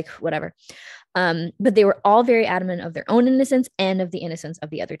 whatever. But they were all very adamant of their own innocence and of the innocence of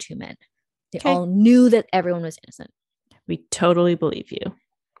the other two men. They all knew that everyone was innocent. We totally believe you.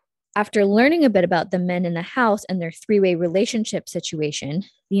 After learning a bit about the men in the house and their three-way relationship situation,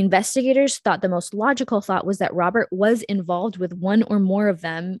 the investigators thought the most logical thought was that Robert was involved with one or more of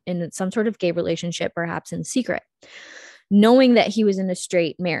them in some sort of gay relationship, perhaps in secret. Knowing that he was in a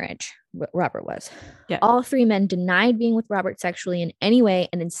straight marriage, Robert was. Yeah. All three men denied being with Robert sexually in any way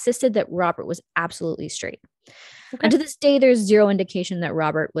and insisted that Robert was absolutely straight. Okay. And to this day, there's zero indication that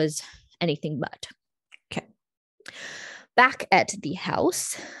Robert was anything but. Okay. Back at the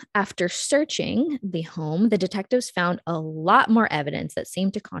house, after searching the home, the detectives found a lot more evidence that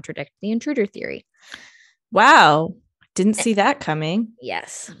seemed to contradict the intruder theory. Wow. Didn't see that coming.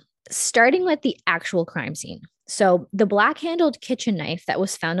 Yes. Starting with the actual crime scene. So the black-handled kitchen knife that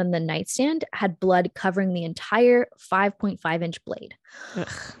was found on the nightstand had blood covering the entire 5.5-inch blade. Ugh.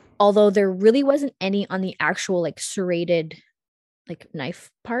 Although there really wasn't any on the actual serrated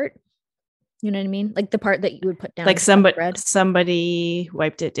knife part. You know what I mean? The part that you would put down. Somebody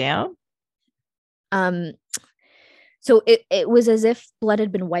wiped it down? So it was as if blood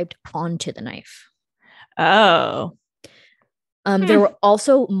had been wiped onto the knife. Oh. There were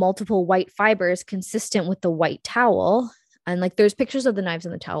also multiple white fibers consistent with the white towel. And there's pictures of the knives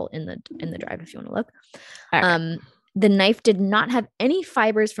and the towel in the drive if you want to look. Right. The knife did not have any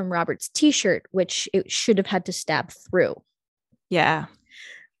fibers from Robert's t-shirt, which it should have had to stab through. Yeah.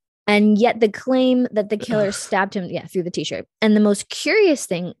 And yet the claim that the killer stabbed him through the t-shirt. And the most curious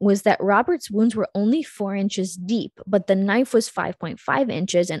thing was that Robert's wounds were only 4 inches deep, but the knife was 5.5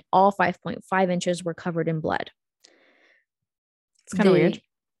 inches and all 5.5 inches were covered in blood. It's kind of weird.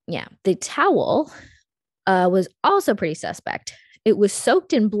 Yeah. The towel was also pretty suspect. It was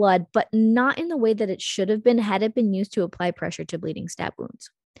soaked in blood, but not in the way that it should have been had it been used to apply pressure to bleeding stab wounds.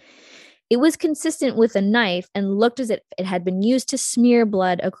 It was consistent with a knife and looked as if it had been used to smear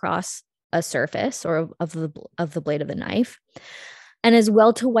blood across a surface or of the blade of the knife, and as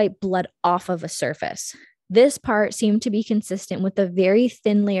well to wipe blood off of a surface. This part seemed to be consistent with the very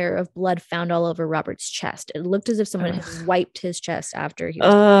thin layer of blood found all over Robert's chest. It looked as if someone had wiped his chest after he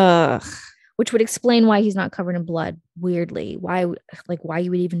was which would explain why he's not covered in blood. Weirdly, why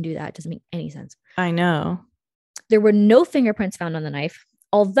you would even do that doesn't make any sense. I know. There were no fingerprints found on the knife,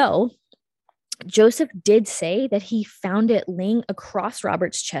 although Joseph did say that he found it laying across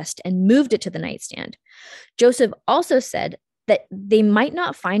Robert's chest and moved it to the nightstand. Joseph also said that they might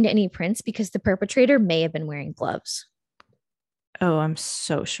not find any prints because the perpetrator may have been wearing gloves. Oh, I'm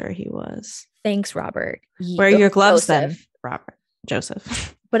so sure he was. Thanks, Robert. Where are your gloves then, Robert?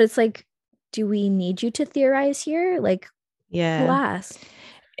 Joseph. But it's like, do we need you to theorize here? Like, yeah. Alas.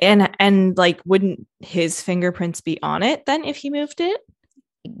 And like, wouldn't his fingerprints be on it then if he moved it?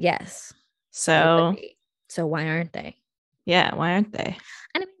 Yes. So why aren't they? Yeah, why aren't they?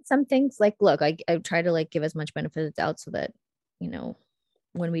 And I mean, some things like, look, I try to like give as much benefit of the doubt so that, you know,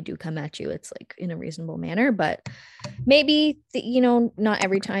 when we do come at you, it's like in a reasonable manner. But maybe, not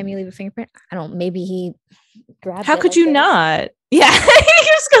every time you leave a fingerprint. I don't. Maybe he grabbed. How could you not? Yeah, he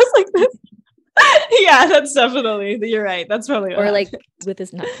just goes like this. Yeah, that's definitely. You're right. That's probably. Or like with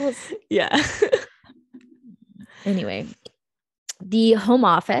his knuckles. Yeah. Anyway. The home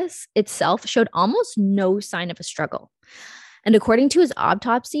office itself showed almost no sign of a struggle. And according to his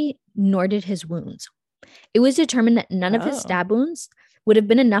autopsy, nor did his wounds. It was determined that none of his stab wounds would have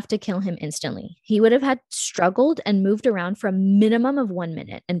been enough to kill him instantly. He would have had struggled and moved around for a minimum of 1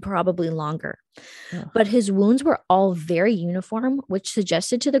 minute and probably longer. But his wounds were all very uniform, which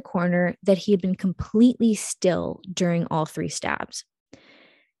suggested to the coroner that he had been completely still during all 3 stabs.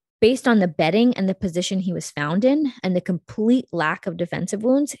 Based on the bedding and the position he was found in and the complete lack of defensive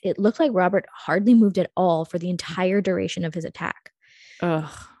wounds, it looked like Robert hardly moved at all for the entire duration of his attack. Ugh.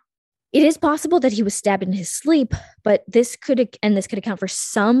 It is possible that he was stabbed in his sleep, but this could account for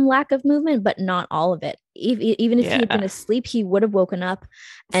some lack of movement, but not all of it. Even if he had been asleep, he would have woken up,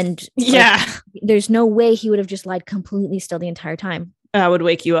 and there's no way he would have just lied completely still the entire time. I would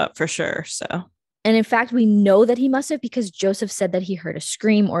wake you up for sure. So. And in fact, we know that he must have because Joseph said that he heard a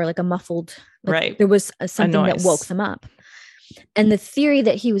scream or like a muffled, there was something that woke them up. And the theory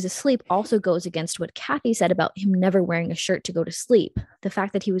that he was asleep also goes against what Kathy said about him never wearing a shirt to go to sleep. The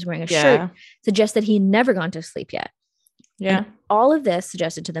fact that he was wearing a shirt suggests that he had never gone to sleep yet. Yeah. And all of this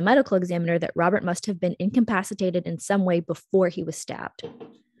suggested to the medical examiner that Robert must have been incapacitated in some way before he was stabbed.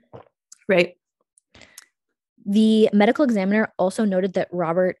 Right. The medical examiner also noted that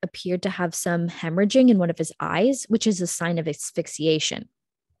Robert appeared to have some hemorrhaging in one of his eyes, which is a sign of asphyxiation.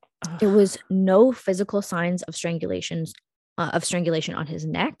 There was no physical signs of strangulation on his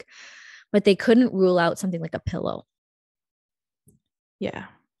neck, but they couldn't rule out something like a pillow. Yeah.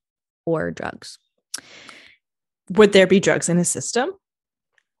 Or drugs. Would there be drugs in his system?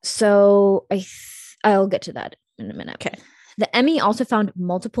 So I'll get to that in a minute. Okay. The ME also found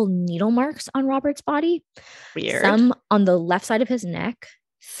multiple needle marks on Robert's body. Weird. Some on the left side of his neck,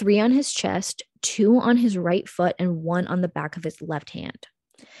 3 on his chest, 2 on his right foot, and 1 on the back of his left hand.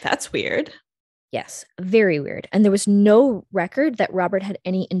 That's weird. Yes, very weird. And there was no record that Robert had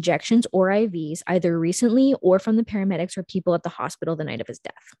any injections or IVs, either recently or from the paramedics or people at the hospital the night of his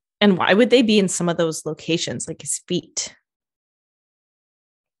death. And why would they be in some of those locations, like his feet?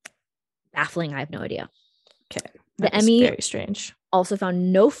 Baffling. I have no idea. Okay. The ME very strange. Also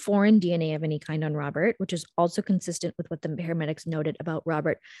found no foreign DNA of any kind on Robert, which is also consistent with what the paramedics noted about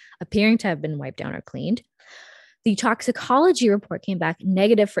Robert appearing to have been wiped down or cleaned. The toxicology report came back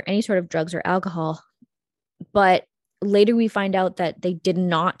negative for any sort of drugs or alcohol, but later we find out that they did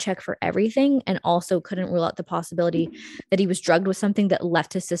not check for everything and also couldn't rule out the possibility that he was drugged with something that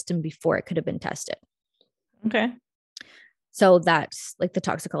left his system before it could have been tested. Okay. So that's like the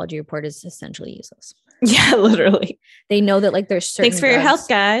toxicology report is essentially useless. Yeah, literally. They know that like there's certain Thanks for your help,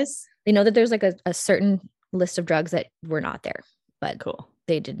 guys. They know that there's like a certain list of drugs that were not there, but cool.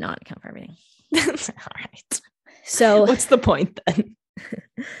 They did not account for everything. All right. So what's the point then?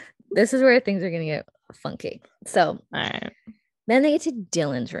 This is where things are going to get funky. So all right. Then they get to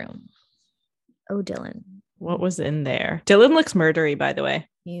Dylan's room. Oh, Dylan. What was in there? Dylan looks murdery, by the way.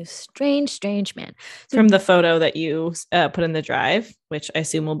 You strange man. So, from the photo that you put in the drive, which I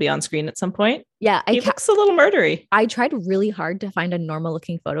assume will be on screen at some point. Yeah, he looks a little murdery. I tried really hard to find a normal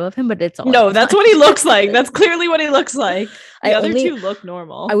looking photo of him, but it's all no. That's what he looks like. That's clearly what he looks like. The other two look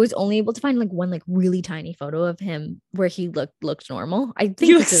normal. I was only able to find like one like really tiny photo of him where he looked normal. I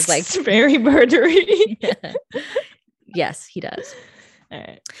think this is like very murdery. Yeah. Yes, he does. All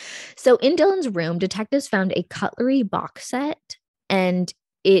right. So in Dylan's room, detectives found a cutlery box set, and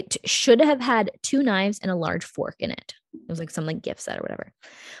it should have had 2 knives and a large fork in it. It was like some like gift set or whatever.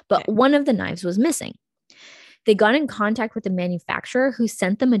 But one of the knives was missing. They got in contact with the manufacturer, who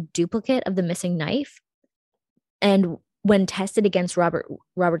sent them a duplicate of the missing knife. And when tested against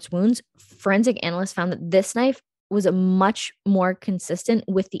Robert's wounds, forensic analysts found that this knife was a much more consistent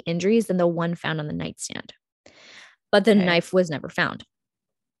with the injuries than the one found on the nightstand. But the knife was never found.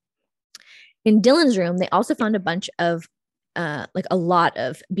 In Dylan's room, they also found a bunch of like a lot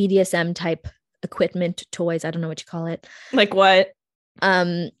of BDSM type equipment, toys. I don't know what you call it. Like what?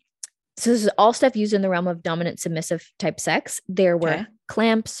 So this is all stuff used in the realm of dominant submissive type sex. There were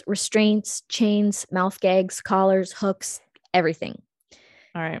clamps, restraints, chains, mouth gags, collars, hooks, everything.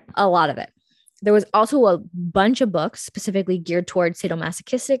 All right. A lot of it. There was also a bunch of books specifically geared towards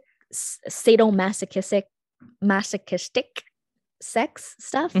sadomasochistic sex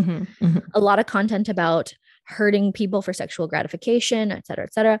stuff. A lot of content about hurting people for sexual gratification, et cetera,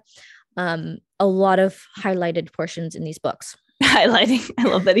 et cetera. A lot of highlighted portions in these books. Highlighting. I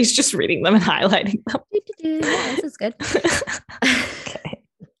love that he's just reading them and highlighting them. Yeah, this is good. Okay.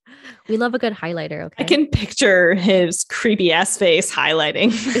 We love a good highlighter. Okay. I can picture his creepy ass face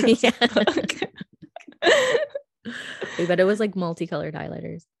highlighting. But it was like multicolored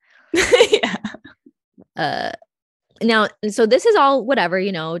highlighters. Yeah. Now, so this is all whatever,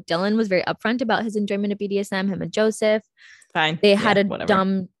 you know. Dylan was very upfront about his enjoyment of BDSM, him and Joseph. Fine. They had a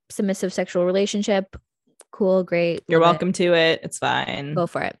dumb submissive sexual relationship. Cool, great. You're welcome to it. It's fine. Go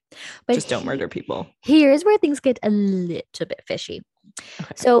for it. But just don't murder people. Here's where things get a little bit fishy.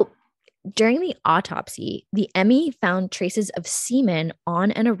 Okay. So during the autopsy, the Emmy found traces of semen on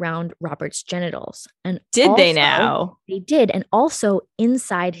and around Robert's genitals. And they now? They did. And also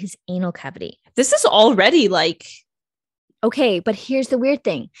inside his anal cavity. This is already like... Okay, but here's the weird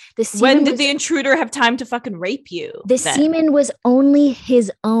thing. When did the intruder have time to fucking rape you? The semen was only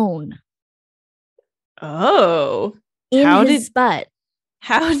his own. Oh. In his butt.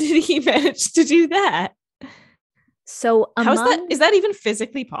 How did he manage to do that? So is that even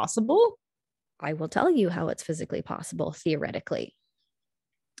physically possible? I will tell you how it's physically possible, theoretically.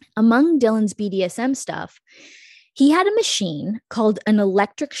 Among Dylan's BDSM stuff, he had a machine called an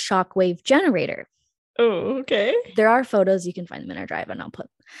electric shockwave generator. Oh, okay. There are photos. You can find them in our drive, and I'll put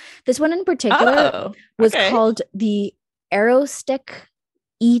this one in particular was called the Aerostick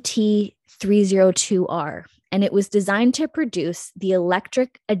ET302R, and it was designed to produce the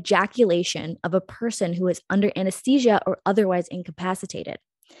electric ejaculation of a person who is under anesthesia or otherwise incapacitated.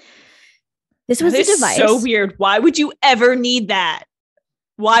 This was a device. So weird. Why would you ever need that?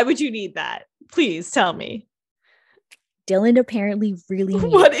 Why would you need that? Please tell me. Dylan apparently really needs.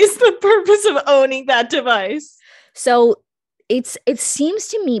 What is the purpose of owning that device? So it seems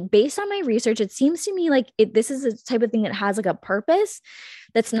to me, based on my research, it seems to me like this is a type of thing that has like a purpose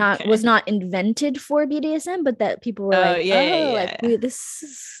that's was not invented for BDSM, but that people were this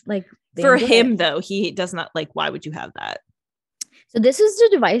is like for him though. He does not like. Why would you have that? So this is the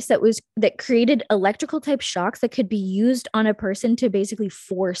device that created electrical type shocks that could be used on a person to basically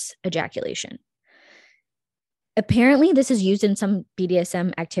force ejaculation. Apparently, this is used in some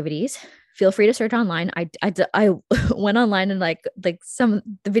BDSM activities. Feel free to search online. I went online and like some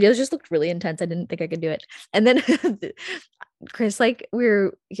the videos just looked really intense. I didn't think I could do it. And then Chris,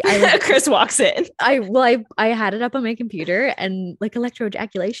 Chris walks in. I had it up on my computer and like electro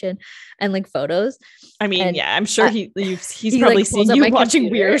ejaculation and like photos. I mean, I'm sure he's probably like, seen you watching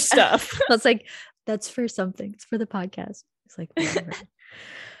weird stuff. I was like, that's for something. It's for the podcast. It's like whatever.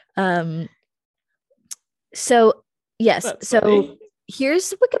 So yes, that's funny.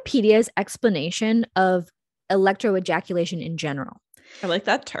 Here's Wikipedia's explanation of electroejaculation in general. I like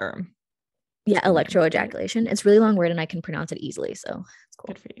that term. Yeah, electroejaculation. It's a really long word and I can pronounce it easily, so it's cool.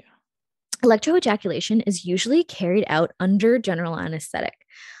 Good for you. Electroejaculation is usually carried out under general anesthetic.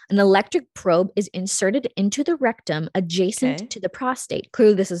 An electric probe is inserted into the rectum adjacent to the prostate.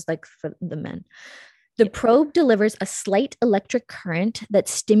 Clearly, this is like for the men. The probe delivers a slight electric current that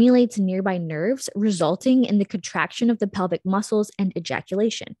stimulates nearby nerves, resulting in the contraction of the pelvic muscles and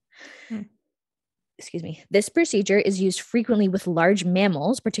ejaculation. excuse me, this procedure is used frequently with large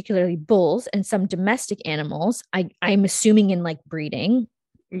mammals, particularly bulls, and some domestic animals. I'm assuming in like breeding.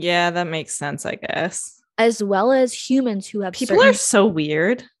 Yeah, that makes sense, I guess. As well as humans who have People are so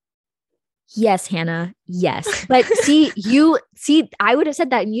weird. Yes, Hannah. Yes. But I would have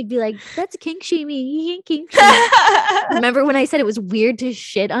said that and you'd be like, that's kink shaming. You ain't kink shaming. Remember when I said it was weird to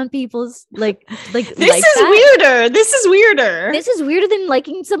shit on people's like this is weirder. This is weirder. This is weirder than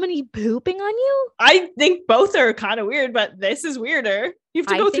liking somebody pooping on you. I think both are kind of weird, but this is weirder. You have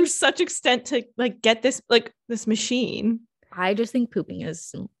to go through such extent to like get this machine. I just think pooping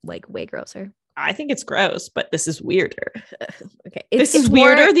is like way grosser. I think it's gross, but this is weirder. Okay. This is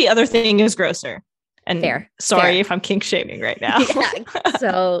weirder. The other thing is grosser. And fair. Sorry if I'm kink shaming right now. Yeah,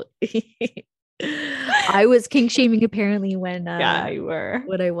 so I was kink shaming apparently when you were.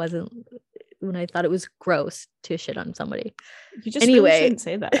 When I thought it was gross to shit on somebody. You just really shouldn't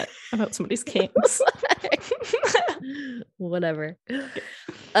say that about somebody's kinks. Whatever.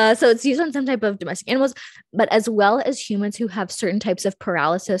 So it's used on some type of domestic animals, but as well as humans who have certain types of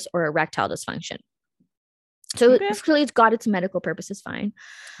paralysis or erectile dysfunction. So clearly it's got its medical purposes fine.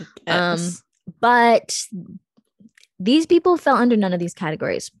 But these people fell under none of these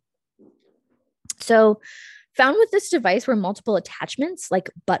categories. So found with this device were multiple attachments like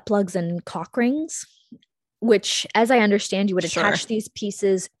butt plugs and cock rings, which, as I understand, you would attach these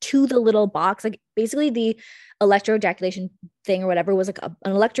pieces to the little box. Like basically the electroejaculation thing or whatever was like an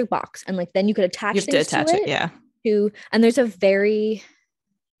electric box. And like, then you could attach things to it. Yeah. And there's a very...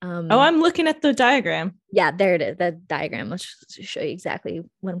 I'm looking at the diagram. Yeah, there it is. The diagram. Let's show you exactly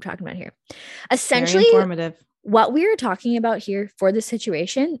what I'm talking about here. Essentially, very informative. What we are talking about here for this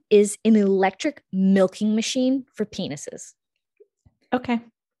situation is an electric milking machine for penises. Okay.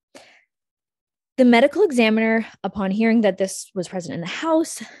 The medical examiner, upon hearing that this was present in the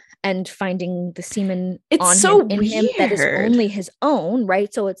house and finding the semen in him that is only his own,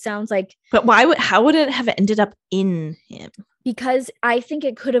 right? So it sounds like... But how would it have ended up in him? Because I think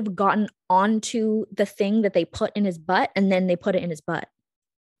it could have gotten onto the thing that they put in his butt and then they put it in his butt.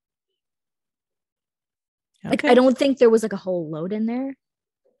 Okay. Like, I don't think there was like a whole load in there.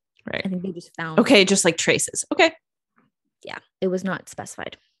 Right. I think they just found. Okay. Just like traces. Okay. Yeah. It was not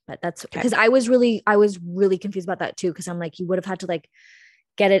specified, but that's because I was really confused about that too. Cause I'm like, you would have had to like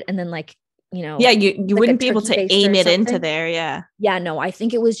get it and then like, yeah, you like wouldn't be able to aim it into there. Yeah. Yeah. No, I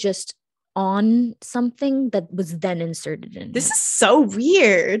think it was just on something that was then inserted in. This is so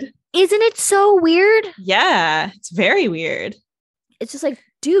weird. Isn't it so weird? Yeah, it's very weird. It's just like,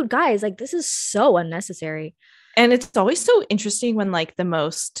 dude, guys, like this is so unnecessary. And it's always so interesting when like the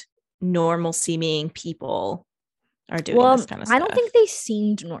most normal seeming people are doing this kind of stuff. I don't think they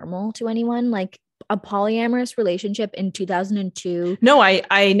seemed normal to anyone. Like a polyamorous relationship in 2002. No,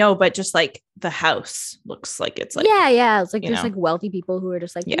 I know, but just like the house looks like it's like it's like there's like wealthy people who are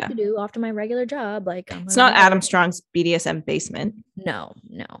just like do after my regular job. Like it's not Adam Strong's BDSM basement. No,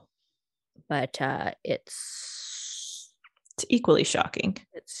 but it's equally shocking.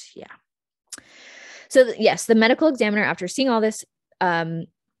 So yes, the medical examiner, after seeing all this,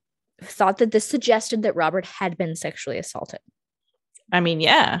 thought that this suggested that Robert had been sexually assaulted. I mean,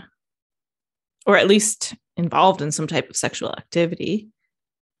 yeah. Or at least involved in some type of sexual activity,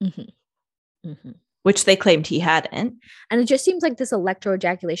 which they claimed he hadn't. And it just seems like this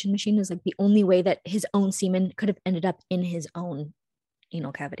electroejaculation machine is like the only way that his own semen could have ended up in his own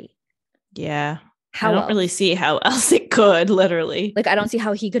anal cavity. Yeah. I don't really see how else it could, literally. Like, I don't see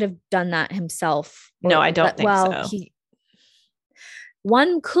how he could have done that himself. No, I don't think so.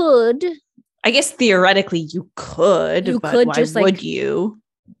 One could. I guess theoretically you could, but why just would you?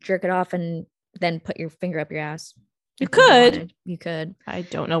 Jerk it off and then put your finger up your ass. You could. You could. I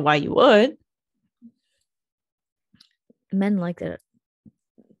don't know why you would. Men like the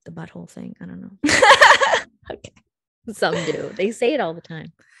butthole thing. I don't know. Okay. Some do. They say it all the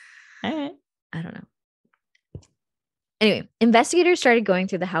time. All right. I don't know. Anyway, investigators started going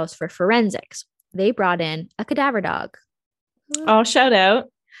through the house for forensics. They brought in a cadaver dog. Oh, shout out.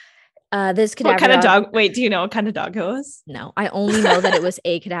 This cadaver What kind of dog? Wait, do you know what kind of dog it was? No, I only know that it was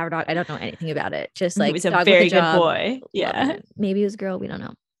a cadaver dog. I don't know anything about it. Just like he was a very good boy. Yeah. Maybe it was a girl. We don't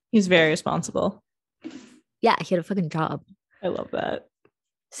know. He was very responsible. Yeah, he had a fucking job. I love that.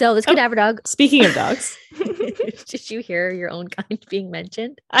 So this cadaver dog. Speaking of dogs. Did you hear your own kind being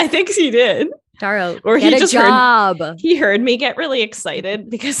mentioned? I think he did. Taro, or get he a just job. He heard me get really excited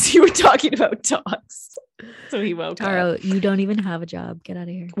because you were talking about dogs. So he woke Taro, up. You don't even have a job. Get out of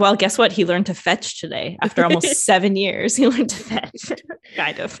here. Well, guess what? He learned to fetch today. After almost 7 years, he learned to fetch.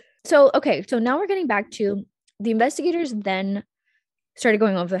 Kind of. So now we're getting back to the investigators then started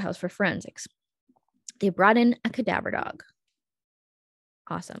going over the house for forensics. They brought in a cadaver dog.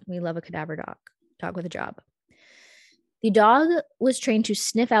 Awesome. We love a cadaver dog. Dog with a job. The dog was trained to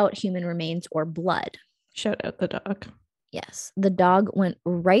sniff out human remains or blood. Shout out the dog. Yes. The dog went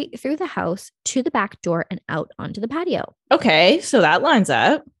right through the house to the back door and out onto the patio. Okay, so that lines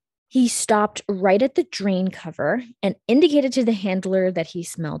up. He stopped right at the drain cover and indicated to the handler that he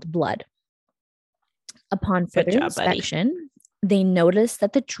smelled blood. Upon further inspection, they noticed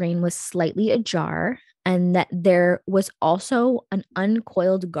that the drain was slightly ajar and that there was also an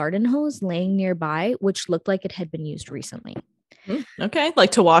uncoiled garden hose laying nearby, which looked like it had been used recently. Okay,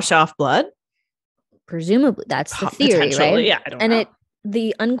 like to wash off blood? Presumably, that's the theory, right? Yeah, I don't know.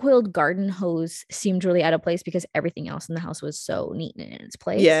 The uncoiled garden hose seemed really out of place because everything else in the house was so neat and in its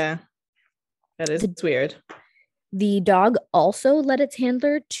place. Yeah, that is weird. The dog also led its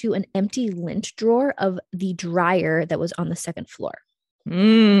handler to an empty lint drawer of the dryer that was on the second floor.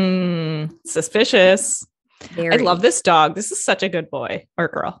 Suspicious. Very. I love this dog. This is such a good boy or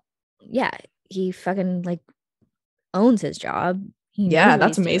girl. Yeah, he fucking like owns his job. Yeah,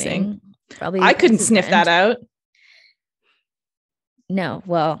 that's amazing. Doing. Probably I couldn't sniff that out. No,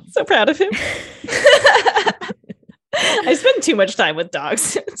 well, so proud of him. I spend too much time with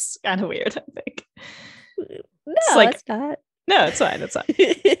dogs. It's kind of weird, I think. No, it's not. No, it's fine. It's fine.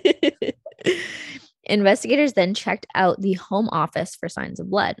 Investigators then checked out the home office for signs of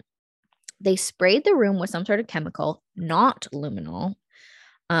blood. They sprayed the room with some sort of chemical, not luminol.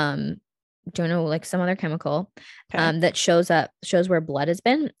 Don't know, like some other chemical that shows where blood has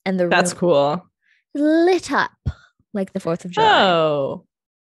been, and that's cool. Lit up like the 4th of July. Oh,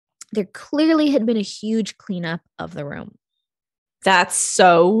 there clearly had been a huge cleanup of the room. That's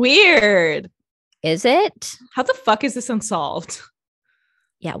so weird. Is it? How the fuck is this unsolved?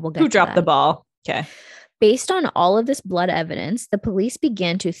 Yeah, we'll get. Who dropped the ball? Okay. Based on all of this blood evidence, the police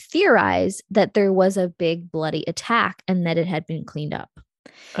began to theorize that there was a big bloody attack and that it had been cleaned up.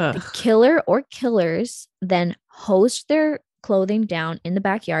 Ugh. The killer or killers then hosed their clothing down in the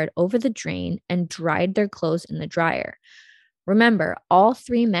backyard over the drain and dried their clothes in the dryer. Remember, all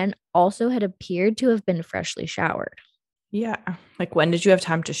 3 men also had appeared to have been freshly showered. Yeah. Like, when did you have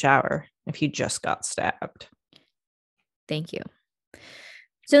time to shower if you just got stabbed? Thank you.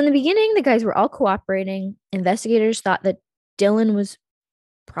 So in the beginning, the guys were all cooperating. Investigators thought that Dylan was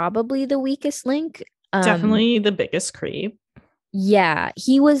probably the weakest link. Definitely the biggest creep. Yeah,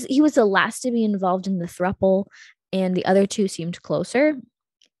 he was the last to be involved in the throuple, and the other 2 seemed closer.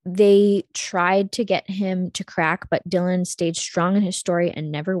 They tried to get him to crack, but Dylan stayed strong in his story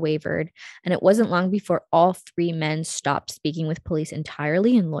and never wavered. And it wasn't long before all 3 men stopped speaking with police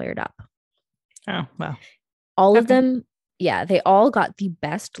entirely and lawyered up. Oh, wow. All of them, yeah, they all got the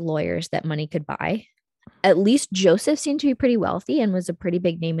best lawyers that money could buy. At least Joseph seemed to be pretty wealthy and was a pretty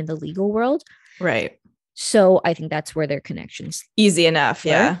big name in the legal world. Right. So I think that's where their connections. Easy enough,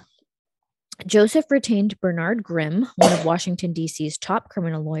 yeah. Joseph retained Bernard Grimm, one of Washington, D.C.'s top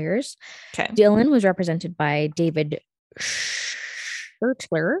criminal lawyers. Okay. Dylan was represented by David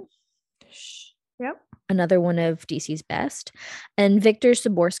Schertler. Yep. Another one of D.C.'s best. And Victor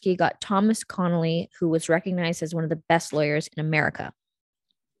Saborski got Thomas Connolly, who was recognized as one of the best lawyers in America.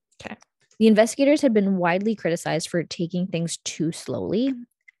 Okay. The investigators had been widely criticized for taking things too slowly.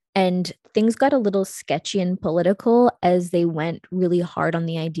 And things got a little sketchy and political as they went really hard on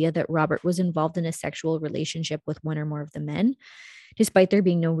the idea that Robert was involved in a sexual relationship with one or more of the men, despite there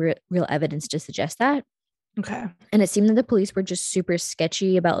being no real evidence to suggest that. Okay. And it seemed that the police were just super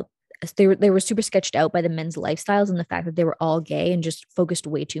sketchy about, they were super sketched out by the men's lifestyles and the fact that they were all gay and just focused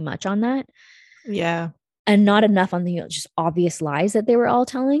way too much on that. Yeah. And not enough on the just obvious lies that they were all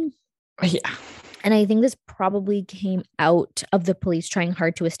telling. Yeah. And I think this probably came out of the police trying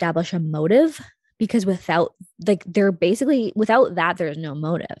hard to establish a motive, because without that, there's no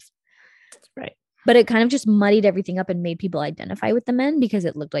motive. Right. But it kind of just muddied everything up and made people identify with the men because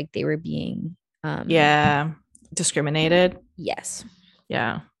it looked like they were being discriminated. Yes.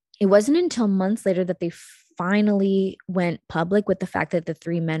 Yeah. It wasn't until months later that they finally went public with the fact that the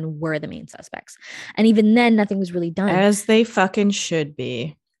 3 men were the main suspects. And even then, nothing was really done. As they fucking should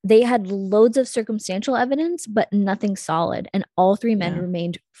be. They had loads of circumstantial evidence, but nothing solid. And all 3 men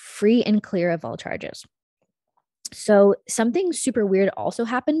remained free and clear of all charges. So something super weird also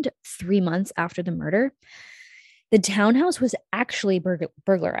happened 3 months after the murder. The townhouse was actually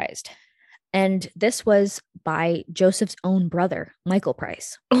burglarized. And this was by Joseph's own brother, Michael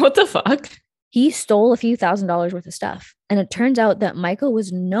Price. What the fuck? He stole a few $1,000s worth of stuff. And it turns out that Michael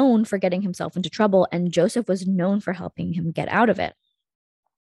was known for getting himself into trouble, and Joseph was known for helping him get out of it.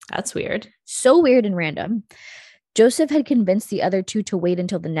 That's weird. So weird and random. Joseph had convinced the other two to wait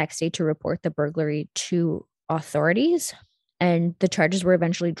until the next day to report the burglary to authorities, and the charges were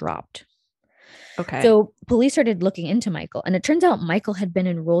eventually dropped. Okay. So police started looking into Michael, and it turns out Michael had been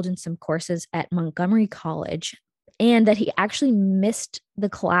enrolled in some courses at Montgomery College, and that he actually missed the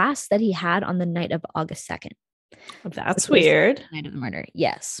class that he had on the night of August 2nd. That's weird. Night of the murder.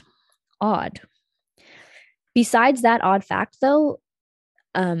 Yes. Odd. Besides that odd fact, though,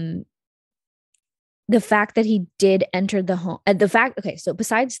 the fact that he did enter the home, so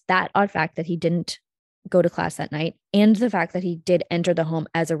besides that odd fact that he didn't go to class that night, and the fact that he did enter the home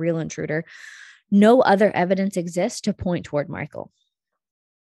as a real intruder, no other evidence exists to point toward Michael.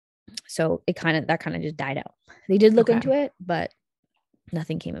 So that kind of just died out. They did look into it, but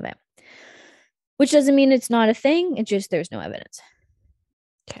nothing came of it. Which doesn't mean it's not a thing. It's just there's no evidence.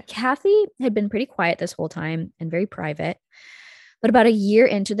 Okay. Kathy had been pretty quiet this whole time and very private. But about a year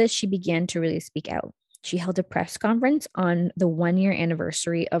into this, she began to really speak out. She held a press conference on the 1-year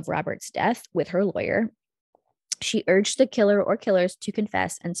anniversary of Robert's death with her lawyer. She urged the killer or killers to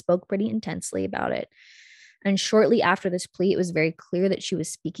confess and spoke pretty intensely about it. And shortly after this plea, it was very clear that she was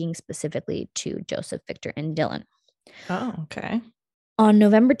speaking specifically to Joseph, Victor, and Dylan. Oh, okay. On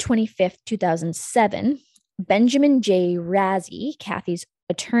November 25th, 2007, Benjamin J. Razzie, Kathy's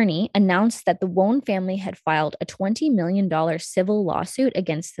attorney, announced that the Wone family had filed a $20 million civil lawsuit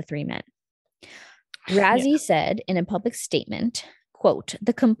against the three men. Razzie said in a public statement, quote,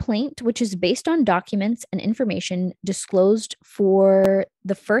 "The complaint, which is based on documents and information disclosed for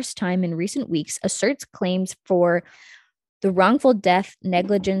the first time in recent weeks, asserts claims for the wrongful death,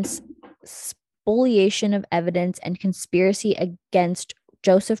 negligence, spoliation of evidence, and conspiracy against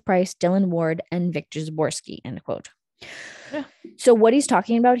Joseph Price, Dylan Ward, and Victor Zaborski," end quote. Yeah. So what he's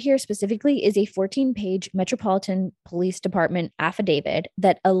talking about here specifically is a 14-page Metropolitan Police Department affidavit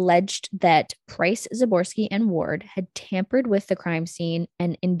that alleged that Price, Zaborski, and Ward had tampered with the crime scene,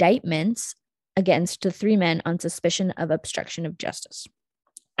 and indictments against the three men on suspicion of obstruction of justice.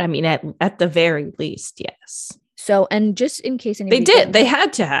 I mean, at the very least, yes. So, and just in case they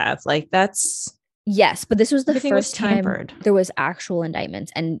had to have, like, that's... Yes, but this was the first time tampered. There was actual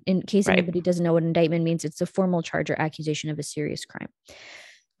indictments. And in case anybody doesn't know what indictment means, it's a formal charge or accusation of a serious crime.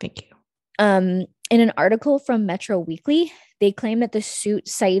 Thank you. In an article from Metro Weekly, they claim that the suit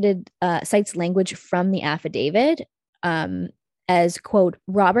cites language from the affidavit as, quote,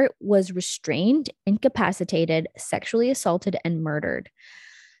 "Robert was restrained, incapacitated, sexually assaulted, and murdered.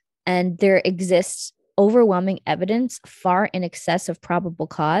 And there exists overwhelming evidence far in excess of probable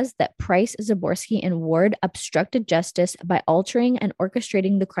cause that Price, Zaborski, and Ward obstructed justice by altering and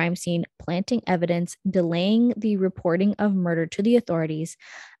orchestrating the crime scene, planting evidence, delaying the reporting of murder to the authorities,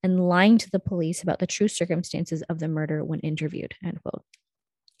 and lying to the police about the true circumstances of the murder when interviewed," end quote.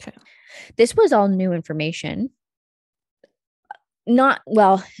 Okay. This was all new information.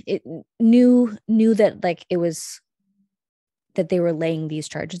 It knew that, like, it was that they were laying these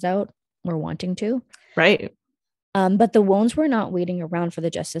charges out, or wanting to. Right. But the Wones were not waiting around for the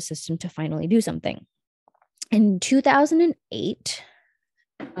justice system to finally do something. In 2008,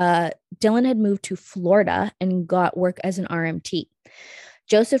 Dylan had moved to Florida and got work as an RMT.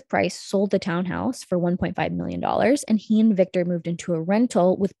 Joseph Price sold the townhouse for $1.5 million, and he and Victor moved into a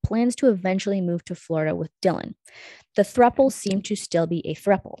rental with plans to eventually move to Florida with Dylan. The throuple seemed to still be a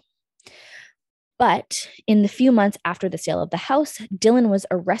throuple. But in the few months after the sale of the house, Dylan was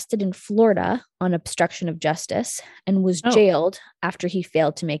arrested in Florida on obstruction of justice and was jailed after he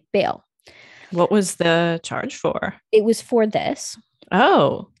failed to make bail. What was the charge for? It was for this.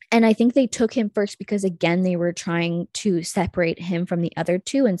 Oh. And I think they took him first because, again, they were trying to separate him from the other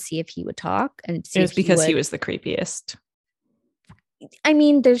two and see if he would talk. And see it was because he was the creepiest. I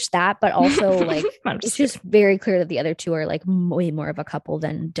mean, there's that, but also, like, it's just very clear that the other two are, like, way more of a couple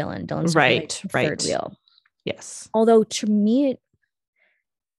than Dylan. Dylan's right. third wheel. Yes. Although to me,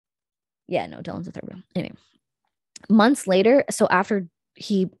 Dylan's a third wheel. Anyway, months later, so after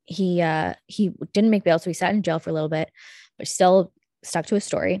he didn't make bail, so he sat in jail for a little bit, but still stuck to his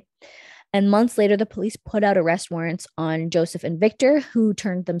story. And months later, the police put out arrest warrants on Joseph and Victor, who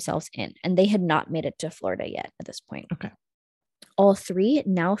turned themselves in, and they had not made it to Florida yet at this point. Okay. All three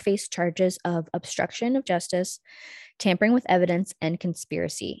now face charges of obstruction of justice, tampering with evidence, and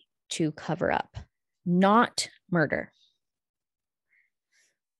conspiracy to cover up, not murder.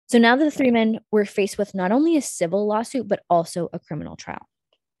 So now the three men were faced with not only a civil lawsuit, but also a criminal trial.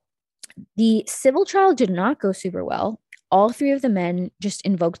 The civil trial did not go super well. All three of the men just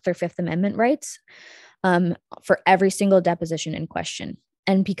invoked their Fifth Amendment rights for every single deposition in question.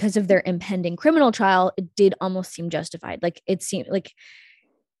 And because of their impending criminal trial, it did almost seem justified. Like, it seemed like,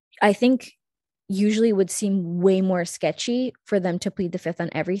 I think usually would seem way more sketchy for them to plead the fifth on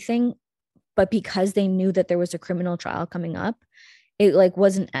everything. But because they knew that there was a criminal trial coming up, it like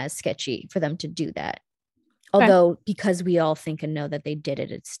wasn't as sketchy for them to do that. Although because we all think and know that they did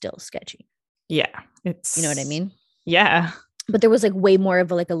it, it's still sketchy. Yeah. You know what I mean? Yeah. But there was like way more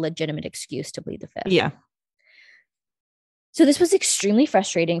of a legitimate excuse to plead the fifth. Yeah. So this was extremely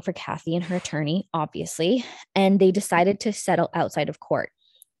frustrating for Kathy and her attorney, obviously, and they decided to settle outside of court.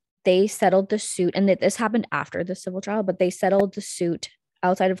 They settled the suit, and this happened after the civil trial, but they settled the suit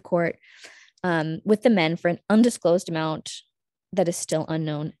outside of court with the men for an undisclosed amount that is still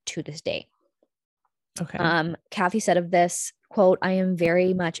unknown to this day. Okay. Kathy said of this, quote, "I am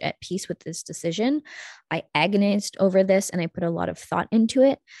very much at peace with this decision. I agonized over this and I put a lot of thought into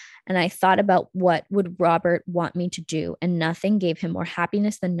it. And I thought about what would Robert want me to do. And nothing gave him more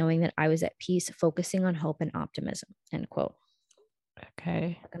happiness than knowing that I was at peace, focusing on hope and optimism," end quote.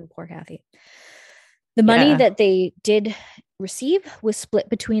 Okay. And poor Kathy. The money that they did receive was split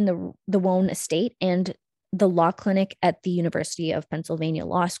between the Wone estate and the law clinic at the University of Pennsylvania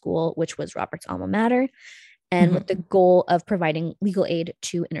Law School, which was Robert's alma mater, and with the goal of providing legal aid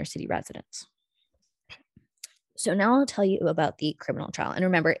to inner city residents. So now I'll tell you about the criminal trial. And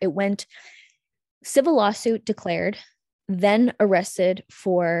remember, it went civil lawsuit declared, then arrested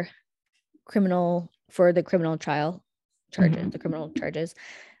for the criminal trial charges, the criminal charges.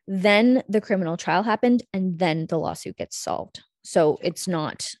 Then the criminal trial happened, and then the lawsuit gets solved. So it's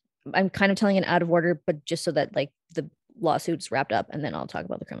not, I'm kind of telling it out of order, but just so that like the lawsuit's wrapped up, and then I'll talk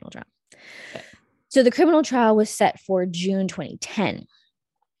about the criminal trial. Okay. So the criminal trial was set for June 2010.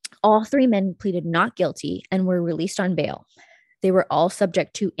 All three men pleaded not guilty and were released on bail. They were all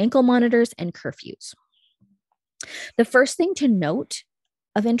subject to ankle monitors and curfews. The first thing to note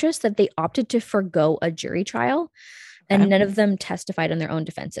of interest that they opted to forgo a jury trial, and none of them testified on their own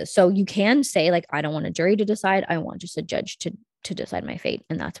defenses. So you can say, like, I don't want a jury to decide. I want just a judge to decide my fate.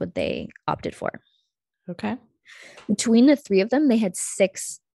 And that's what they opted for. Okay. Between the three of them, they had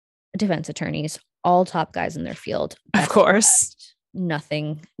 6 defense attorneys, all top guys in their field. Of course.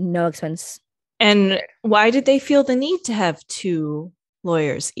 Nothing, no expense. And why did they feel the need to have 2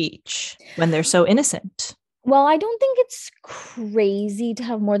 lawyers each when they're so innocent? Well, I don't think it's crazy to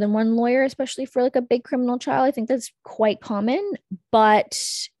have more than one lawyer, especially for like a big criminal trial. I think that's quite common, but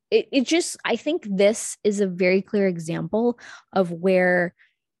it just, I think this is a very clear example of where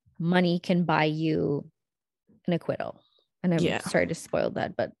money can buy you an acquittal. And I'm sorry to spoil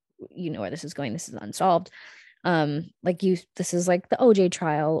that, but you know where this is going. This is unsolved. This is like the OJ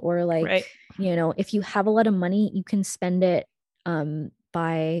trial, or like, you know, if you have a lot of money, you can spend it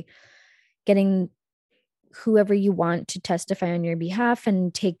by getting whoever you want to testify on your behalf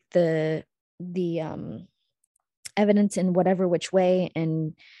and take the evidence in whatever which way.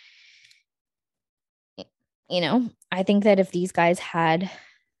 And, you know, I think that if these guys had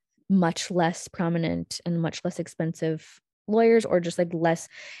much less prominent and much less expensive lawyers, or just like less,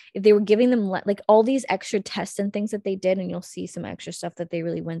 if they were giving them like all these extra tests and things that they did, and you'll see some extra stuff that they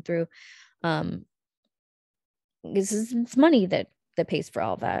really went through, it's money that pays for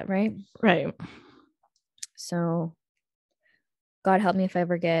all that, right? So God help me if I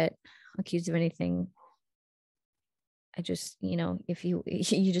ever get accused of anything. I just, you know, if you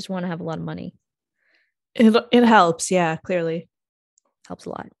just want to have a lot of money, it helps. Yeah, clearly helps a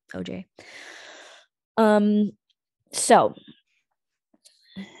lot. OJ.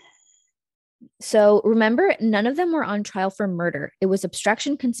 So remember, none of them were on trial for murder. It was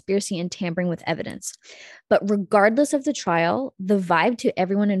obstruction, conspiracy, and tampering with evidence. But regardless of the trial, the vibe to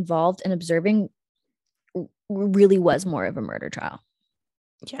everyone involved and observing really was more of a murder trial.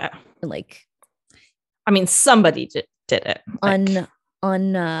 Yeah. Like, I mean, somebody did it.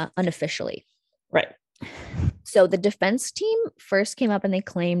 Unofficially. Right. So the defense team first came up and they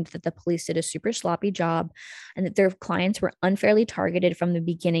claimed that the police did a super sloppy job and that their clients were unfairly targeted from the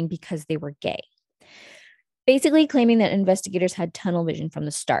beginning because they were gay. Basically claiming that investigators had tunnel vision from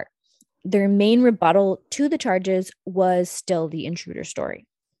the start. Their main rebuttal to the charges was still the intruder story.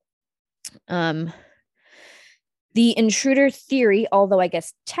 The intruder theory, although I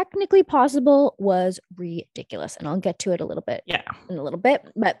guess technically possible, was ridiculous. And I'll get to it in a little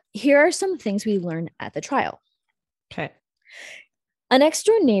bit. But here are some things we learned at the trial. Okay. A next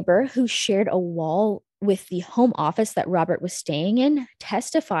door neighbor who shared a wall with the home office that Robert was staying in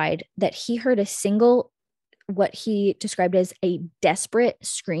testified that he heard a single, what he described as a desperate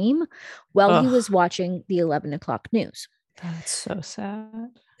scream while he was watching the 11 o'clock news. That's so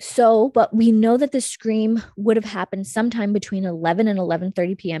sad. But we know that the scream would have happened sometime between 11 and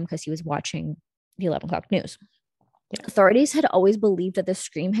 11:30 p.m. because he was watching the 11 o'clock news. Yeah. Authorities had always believed that the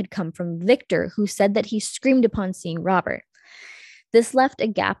scream had come from Victor, who said that he screamed upon seeing Robert. This left a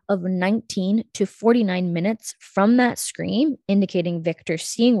gap of 19 to 49 minutes from that scream, indicating Victor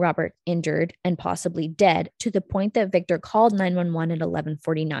seeing Robert injured and possibly dead, to the point that Victor called 911 at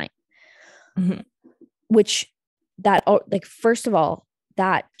 11:49. Mhm. Which that, like, first of all,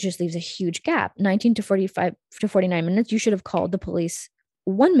 that just leaves a huge gap. 19 to 45 to 49 minutes. You should have called the police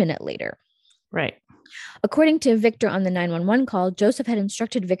 1 minute later. Right. According to Victor on the 911 call, Joseph had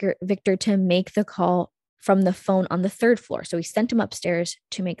instructed Victor to make the call from the phone on the third floor. So he sent him upstairs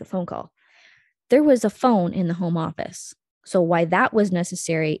to make a phone call. There was a phone in the home office. So why that was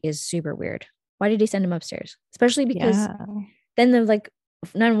necessary is super weird. Why did he send him upstairs? Especially because then the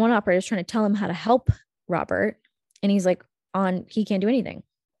 911 operator is trying to tell him how to help Robert. And he's like, he can't do anything.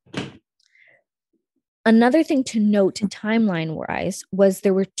 Another thing to note timeline-wise was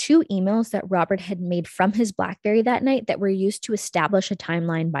there were 2 emails that Robert had made from his BlackBerry that night that were used to establish a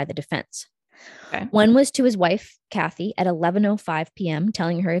timeline by the defense. Okay. One was to his wife, Kathy, at 11:05 p.m.,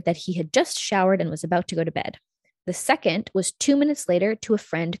 telling her that he had just showered and was about to go to bed. The second was 2 minutes later to a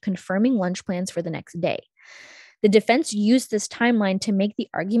friend confirming lunch plans for the next day. The defense used this timeline to make the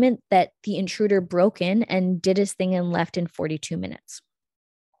argument that the intruder broke in and did his thing and left in 42 minutes.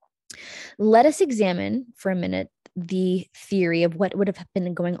 Let us examine for a minute the theory of what would have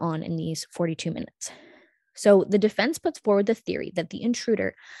been going on in these 42 minutes. So the defense puts forward the theory that the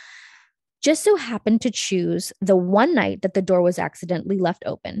intruder just so happened to choose the one night that the door was accidentally left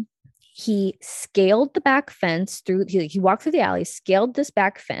open. He scaled the back fence he walked through the alley, scaled this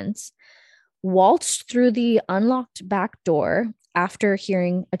back fence, waltzed through the unlocked back door after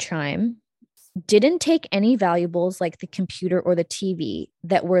hearing a chime, didn't take any valuables like the computer or the TV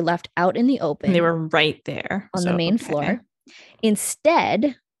that were left out in the open. And they were right there on the main floor.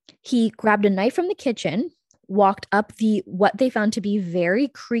 Instead, he grabbed a knife from the kitchen, walked up what they found to be very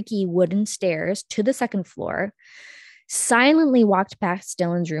creaky wooden stairs to the second floor, silently walked past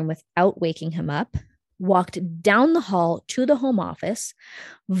Dylan's room without waking him up, walked down the hall to the home office,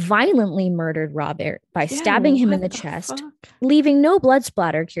 violently murdered Robert by stabbing him in the chest, leaving no blood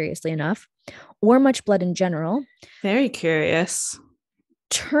splatter, curiously enough, or much blood in general. Very curious.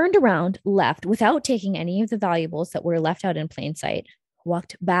 Turned around, left without taking any of the valuables that were left out in plain sight,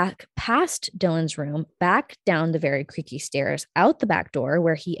 walked back past Dylan's room, back down the very creaky stairs, out the back door,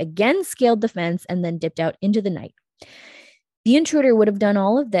 where he again scaled the fence and then dipped out into the night. The intruder would have done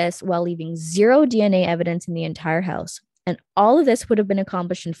all of this while leaving 0 DNA evidence in the entire house. And all of this would have been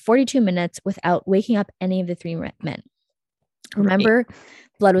accomplished in 42 minutes without waking up any of the 3 men. Remember,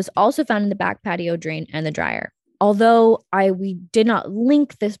 blood was also found in the back patio drain and the dryer, although we did not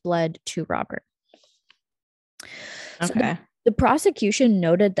link this blood to Robert. Okay. So the prosecution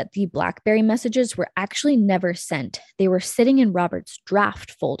noted that the BlackBerry messages were actually never sent. They were sitting in Robert's draft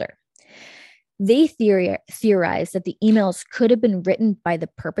folder. They theorized that the emails could have been written by the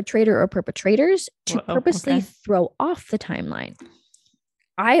perpetrator or perpetrators to purposely throw off the timeline.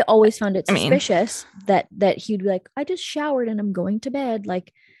 I always found it suspicious that he'd be like, I just showered and I'm going to bed.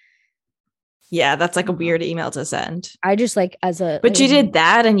 Like, yeah, that's like a weird email to send. I just but you did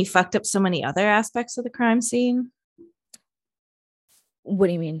that and you fucked up so many other aspects of the crime scene. What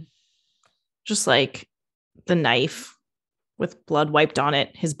do you mean? Just like the knife with blood wiped on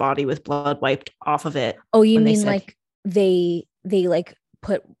it, his body with blood wiped off of it. Oh, you mean like they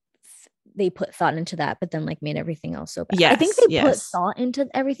put thought into that, but then like made everything else so bad. Yes, I think they put thought into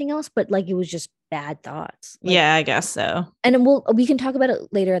everything else, but like it was just bad thoughts. Like, yeah, I guess so. And we can talk about it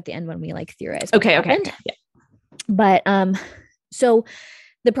later at the end when we like theorize. Okay. Yeah. But so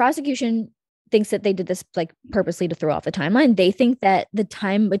the prosecution thinks that they did this like purposely to throw off the timeline. They think that the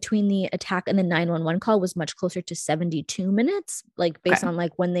time between the attack and the 911 call was much closer to 72 minutes, like based on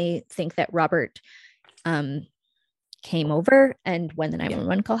like when they think that Robert came over and when the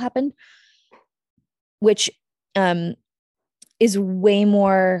 911 call happened, which is way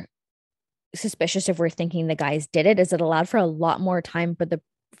more suspicious if we're thinking the guys did it, as it allowed for a lot more time for the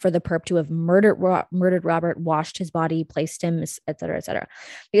perp to have murdered Robert, washed his body, placed him, et cetera,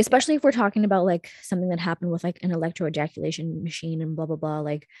 especially if we're talking about like something that happened with like an electro ejaculation machine and blah blah blah.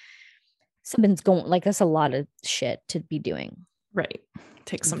 Like something's going, like that's a lot of shit to be doing. Right,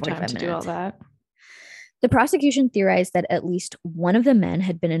 takes some time to do all that. The prosecution theorized that at least one of the men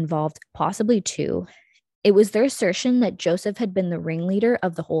had been involved, possibly 2. It was their assertion that Joseph had been the ringleader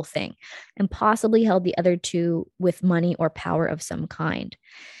of the whole thing and possibly held the other 2 with money or power of some kind.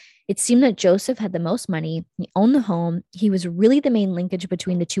 It seemed that Joseph had the most money. He owned the home. He was really the main linkage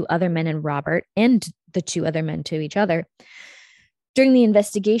between the 2 other men and Robert, and the 2 other men to each other. During the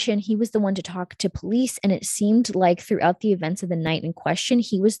investigation, he was the one to talk to police, and it seemed like throughout the events of the night in question,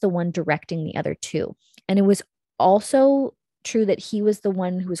 he was the one directing the other two. And it was also true that he was the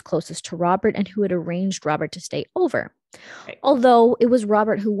one who was closest to Robert and who had arranged Robert to stay over. Right. Although it was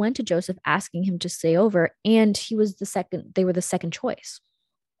Robert who went to Joseph asking him to stay over, and they were the second choice.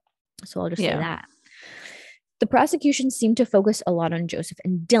 So I'll just say that. The prosecution seemed to focus a lot on Joseph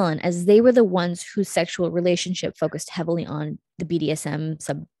and Dylan, as they were the ones whose sexual relationship focused heavily on the BDSM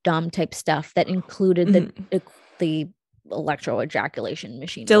sub-dom type stuff that included the electro ejaculation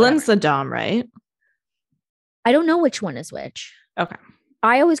machine. Dylan's the dom, right? I don't know which one is which. Okay.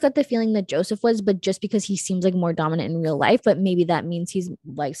 I always got the feeling that Joseph was, but just because he seems like more dominant in real life, but maybe that means he's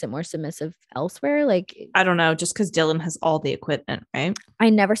likes it more submissive elsewhere. Like, I don't know, just because Dylan has all the equipment, right? I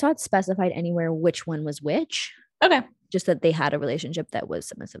never saw it specified anywhere which one was which. Okay. Just that they had a relationship that was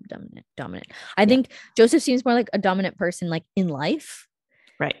submissive, dominant. I think Joseph seems more like a dominant person, like in life.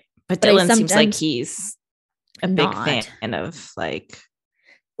 Right. But Dylan seems like he's a big fan of like.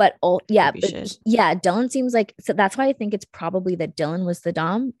 But Dylan seems like, so that's why I think it's probably that Dylan was the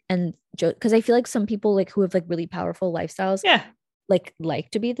dom, and because I feel like some people like who have like really powerful lifestyles, like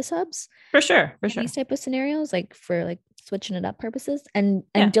to be the subs for sure. These type of scenarios, like for like switching it up purposes, and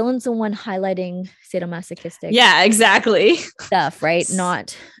Dylan's the one highlighting sadomasochistic, exactly, stuff, right?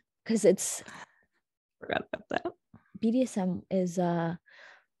 Not because it's forgot about that. BDSM is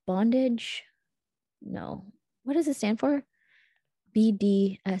bondage. No, what does it stand for?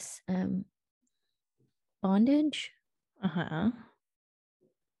 BDSM bondage.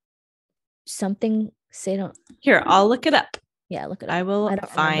 Something Here, I'll look it up. Yeah, look it up. I will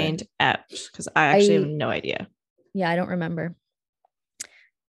find out because I actually have no idea. Yeah, I don't remember.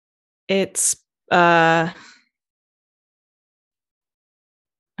 It's hang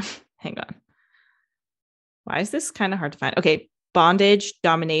on. Why is this kind of hard to find? Okay, bondage,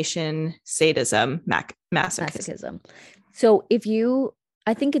 domination, sadism, masochism. So if you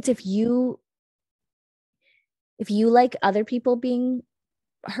like other people being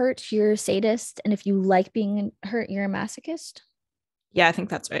hurt, you're a sadist, and if you like being hurt, you're a masochist. Yeah, I think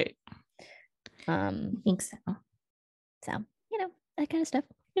that's right. I think so. So, that kind of stuff.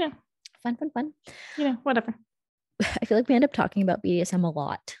 Fun. Whatever. I feel like we end up talking about BDSM a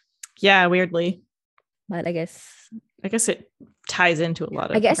lot. Yeah, weirdly. But I guess it ties into a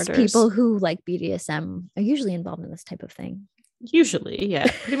lot of murders. People who like BDSM are usually involved in this type of thing. Usually, yeah,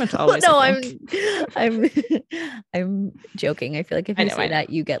 pretty much always. No, I'm joking. I feel like if you say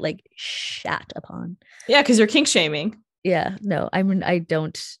that, you get like shat upon. Yeah, because you're kink shaming. Yeah, no, I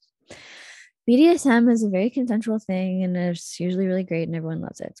don't. BDSM is a very consensual thing, and it's usually really great, and everyone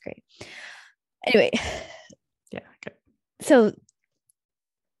loves it. It's great. Anyway, yeah. Okay. So,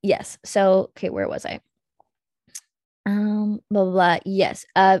 yes. So, okay, where was I? Blah blah blah. Yes.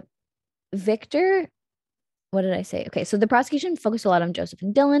 Victor. What did I say? Okay, so the prosecution focused a lot on Joseph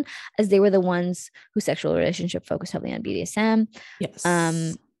and Dylan, as they were the ones whose sexual relationship focused heavily on BDSM. Yes.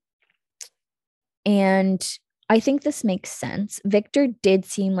 And I think this makes sense. Victor did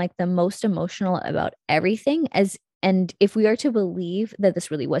seem like the most emotional about everything, and if we are to believe that this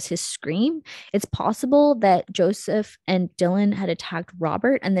really was his scream, it's possible that Joseph and Dylan had attacked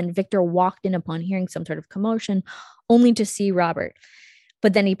Robert, and then Victor walked in upon hearing some sort of commotion, only to see Robert.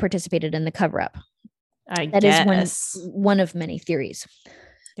 But then he participated in the cover-up. That is one of many theories.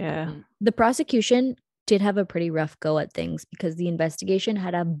 Yeah. The prosecution did have a pretty rough go at things because the investigation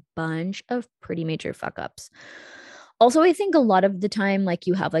had a bunch of pretty major fuck-ups. Also, I think a lot of the time, like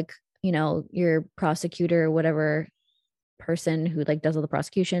you have like, your prosecutor or whatever person who like does all the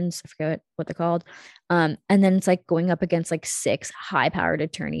prosecutions, I forget what they're called. And then it's like going up against like 6 high-powered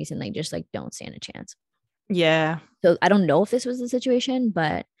attorneys, and they just like don't stand a chance. Yeah. So I don't know if this was the situation,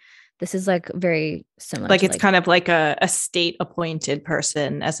 but this is like very similar. Like it's kind of like a state appointed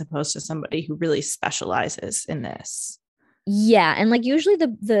person as opposed to somebody who really specializes in this. Yeah. And like usually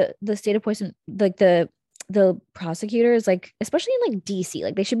the state appointment, like the prosecutors, like especially in like DC,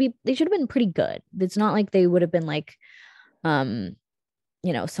 like they should have been pretty good. It's not like they would have been like some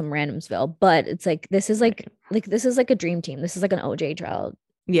randomsville, but it's like this is like this is like a dream team. This is like an OJ trial.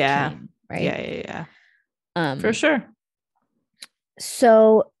 Yeah. Team, right. Yeah. For sure.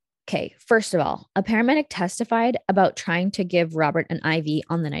 So, okay, first of all, a paramedic testified about trying to give Robert an IV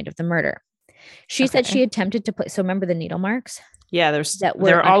on the night of the murder. She said she attempted to so remember the needle marks? Yeah,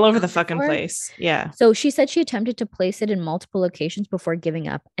 they're all over the fucking place. Yeah. So she said she attempted to place it in multiple locations before giving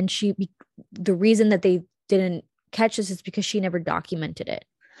up. And the reason that they didn't catch this is because she never documented it.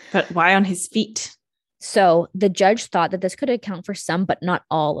 But why on his feet? So the judge thought that this could account for some, but not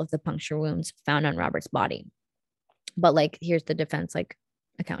all of the puncture wounds found on Robert's body. But like, here's the defense, like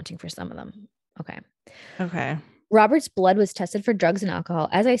accounting for some of them. Okay. Robert's blood was tested for drugs and alcohol,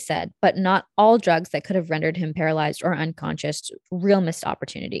 as I said, but not all drugs that could have rendered him paralyzed or unconscious. Real missed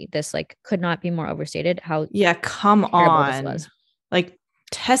opportunity. This like could not be more overstated how Yeah, come terrible this on. was. Like,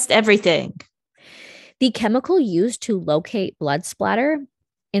 test everything. The chemical used to locate blood splatter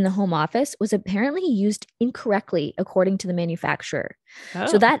in the home office was apparently used incorrectly according to the manufacturer. Oh.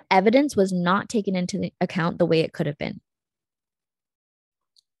 So that evidence was not taken into account the way it could have been.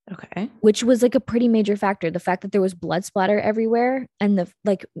 Okay. Which was like a pretty major factor. The fact that there was blood splatter everywhere and the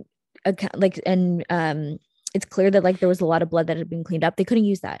it's clear that like there was a lot of blood that had been cleaned up. They couldn't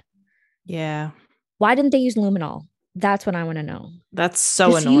use that. Yeah. Why didn't they use luminol? That's what I want to know. That's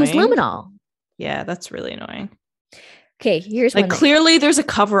so Just annoying. use luminol. Yeah, that's really annoying. Okay, here's like clearly there's a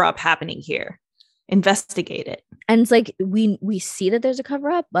cover up happening here. Investigate it. And it's like we see that there's a cover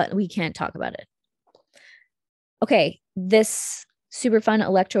up, but we can't talk about it. Okay, this super fun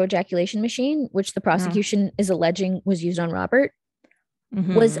electroejaculation machine, which the prosecution is alleging was used on Robert,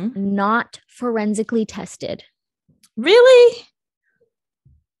 was not forensically tested. Really?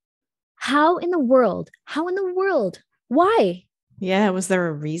 How in the world? Why? Yeah, was there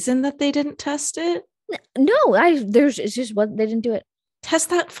a reason that they didn't test it? No, it's just what they didn't do it. Test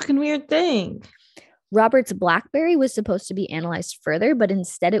that fucking weird thing. Robert's BlackBerry was supposed to be analyzed further, but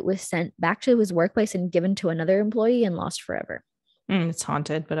instead it was sent back to his workplace and given to another employee and lost forever. It's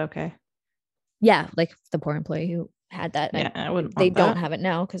haunted, but okay. Yeah, like the poor employee who had that. Yeah, I wouldn't. They don't have it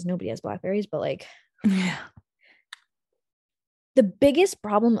now because nobody has BlackBerries, but like, yeah. The biggest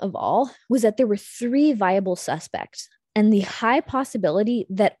problem of all was that there were 3 viable suspects, and the high possibility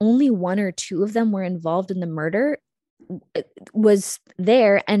that only 1 or 2 of them were involved in the murder was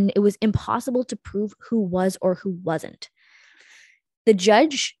there, and it was impossible to prove who was or who wasn't. The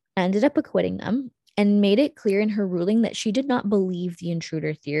judge ended up acquitting them and made it clear in her ruling that she did not believe the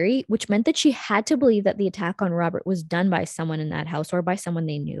intruder theory, which meant that she had to believe that the attack on Robert was done by someone in that house or by someone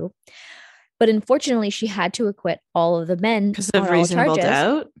they knew. But unfortunately, she had to acquit all of the men because of reasonable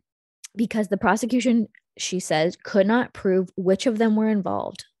doubt. Because the prosecution, she says, could not prove which of them were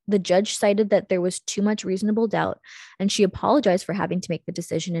involved. The judge cited that there was too much reasonable doubt, and she apologized for having to make the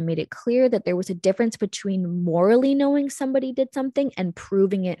decision and made it clear that there was a difference between morally knowing somebody did something and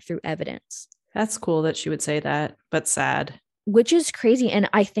proving it through evidence. That's cool that she would say that, but sad. Which is crazy. And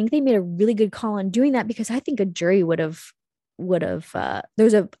I think they made a really good call on doing that because I think a jury would have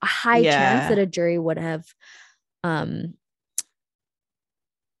there's a high chance that a jury would have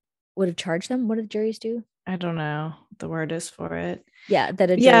charged them. What do juries do? I don't know. The word is for it. Yeah, that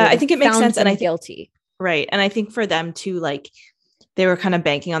a jury I think it makes sense. And I think guilty. Right. And I think for them too, like they were kind of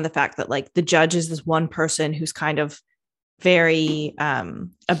banking on the fact that like the judge is this one person who's kind of very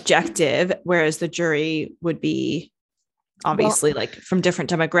objective, whereas the jury would be obviously like from different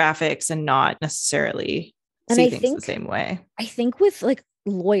demographics and not necessarily see things the same way. I think with like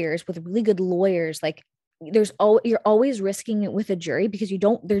lawyers, with really good lawyers, like you're always risking it with a jury because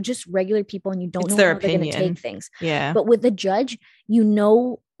they're just regular people and you don't know how they're going to take things. Yeah. But with the judge, you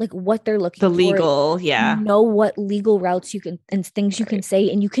know, like what they're looking for. The legal, yeah. You know what legal routes you can and things you can say,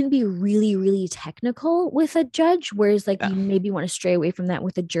 and you can be really, really technical with a judge, whereas like you maybe want to stray away from that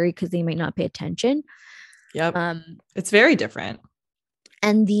with a jury because they might not pay attention. Yep. It's very different.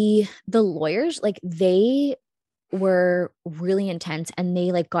 And the lawyers, like they were really intense and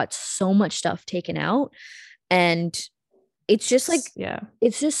they like got so much stuff taken out, and it's just like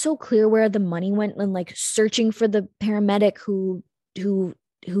it's just so clear where the money went and like searching for the paramedic who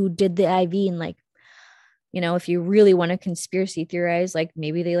did the IV, and like, you know, if you really want to conspiracy theorize, like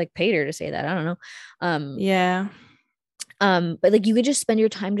maybe they like paid her to say that, I don't know. But like you could just spend your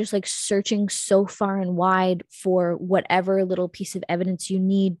time just like searching so far and wide for whatever little piece of evidence you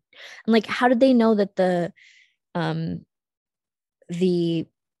need. And like, how did they know that the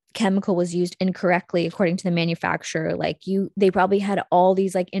chemical was used incorrectly according to the manufacturer? Like they probably had all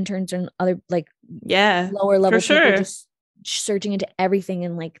these like interns and other like lower level people just searching into everything,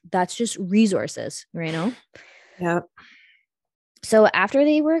 and like that's just resources, you know? Yeah. So after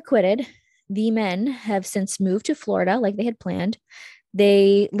they were acquitted, the men have since moved to Florida like they had planned.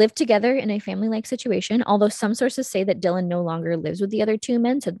 They lived together in a family-like situation, although some sources say that Dylan no longer lives with the other 2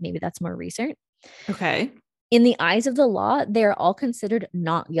 men, so maybe that's more recent. Okay. In the eyes of the law, they are all considered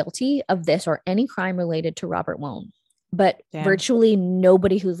not guilty of this or any crime related to Robert Wone. But virtually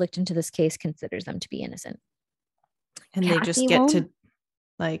nobody who's looked into this case considers them to be innocent. And Kathy they just get Wone, to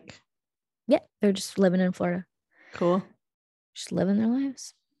like... Yeah, they're just living in Florida. Cool. Just living their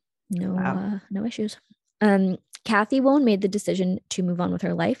lives. No issues. Kathy Wone made the decision to move on with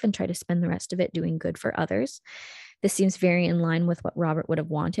her life and try to spend the rest of it doing good for others. This seems very in line with what Robert would have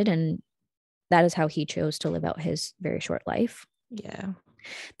wanted, and that is how he chose to live out his very short life. Yeah.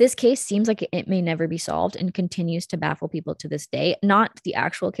 This case seems like it may never be solved and continues to baffle people to this day. Not the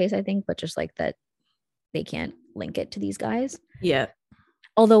actual case, I think, but just like that they can't link it to these guys. Yeah.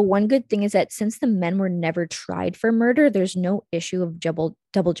 Although one good thing is that since the men were never tried for murder, there's no issue of double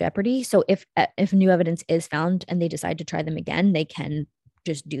jeopardy. So if new evidence is found and they decide to try them again, they can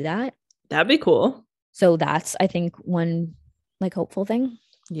just do that. That'd be cool. So that's, I think, one like hopeful thing.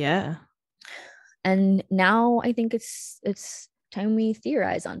 Yeah. And now I think it's time we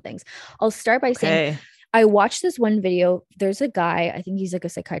theorize on things. I'll start by saying I watched this one video. There's a guy, I think he's like a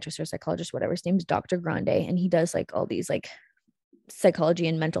psychiatrist or psychologist, whatever. His name's Dr. Grande, and he does like all these like psychology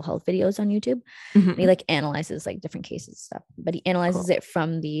and mental health videos on YouTube. And he like analyzes like different cases and stuff, but he analyzes it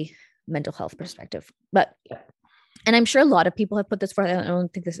from the mental health perspective. But and I'm sure a lot of people have put this forth. I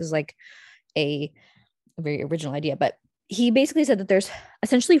don't think this is like a very original idea, but he basically said that there's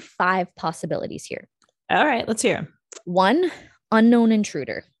essentially 5 possibilities here. All right, let's hear them. 1, unknown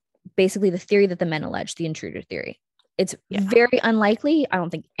intruder. Basically the theory that the men allege, the intruder theory. It's very unlikely. I don't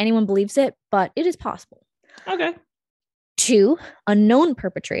think anyone believes it, but it is possible. Okay. 2, unknown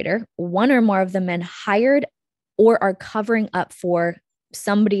perpetrator. 1 or more of the men hired or are covering up for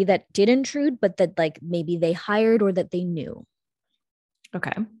somebody that did intrude, but that like maybe they hired or that they knew.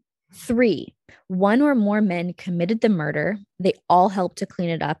 Okay. 3, 1 or more men committed the murder. They all helped to clean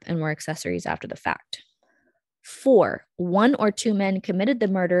it up and were accessories after the fact. 4, 1 or 2 men committed the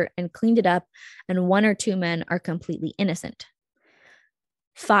murder and cleaned it up, and 1 or 2 men are completely innocent.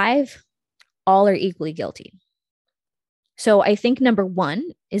 5, all are equally guilty. So I think number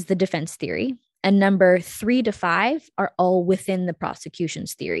 1 is the defense theory, and number 3 to 5 are all within the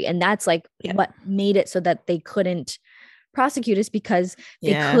prosecution's theory. And that's like what made it so that they couldn't prosecute us, because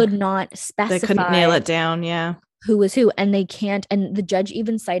they could not specify. They couldn't nail it down. Yeah. Who was who. And they can't. And the judge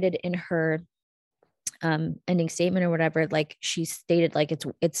even cited in her ending statement or whatever, like she stated, like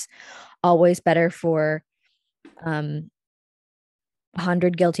it's always better for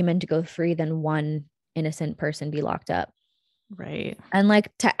 100 guilty men to go free than 1 innocent person be locked up. Right. And like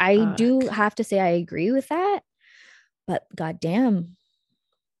I do have to say I agree with that, but goddamn.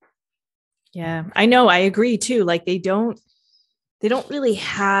 Yeah, I know. I agree too. Like they don't really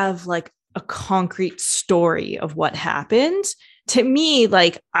have like a concrete story of what happened. To me,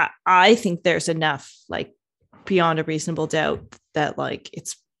 like I think there's enough like beyond a reasonable doubt that like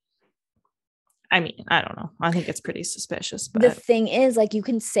it's, I mean, I don't know. I think it's pretty suspicious. But the thing is, like, you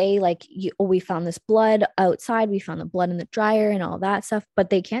can say like, we found this blood outside. We found the blood in the dryer and all that stuff, but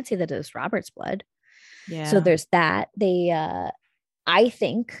they can't say that it was Robert's blood. Yeah. So there's that.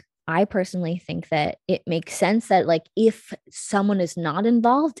 I personally think that it makes sense that like if someone is not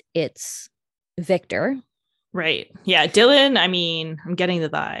involved, it's Victor. Right. Yeah. Dylan, I mean, I'm getting the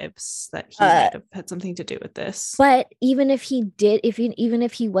vibes that he might have had something to do with this. But even if he did, even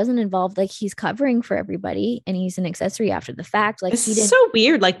if he wasn't involved, like he's covering for everybody and he's an accessory after the fact. Like it's so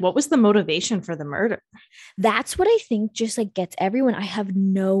weird. Like, what was the motivation for the murder? That's what I think just like gets everyone. I have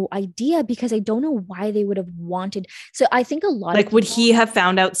no idea, because I don't know why they would have wanted. So I think a lot like, of would he have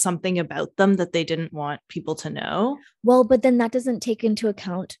found out something about them that they didn't want people to know? Well, but then that doesn't take into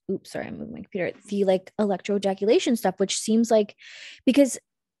account, oops, sorry, I'm moving my computer, the like electroejaculation stuff, which seems like, because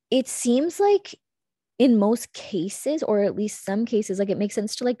it seems like in most cases, or at least some cases, like it makes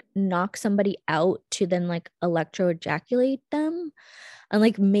sense to like knock somebody out to then like electroejaculate them. And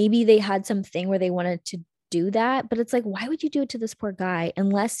like maybe they had something where they wanted to do that, but it's like, why would you do it to this poor guy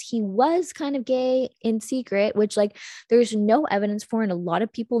unless he was kind of gay in secret, which like there's no evidence for, and a lot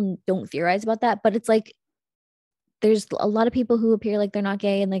of people don't theorize about that. But it's like, there's a lot of people who appear like they're not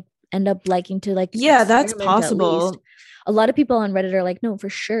gay and like end up liking to like, yeah, that's possible. A lot of people on Reddit are like, no, for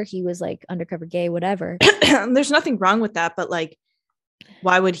sure he was like undercover gay, whatever. There's nothing wrong with that, but like,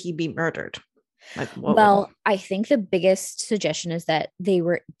 why would he be murdered? Like, well, I think the biggest suggestion is that they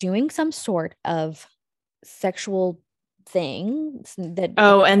were doing some sort of sexual thing that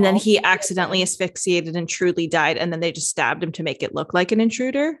and then he accidentally asphyxiated and truly died, and then they just stabbed him to make it look like an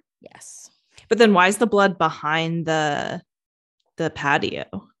intruder. Yes. But then why is the blood behind the patio?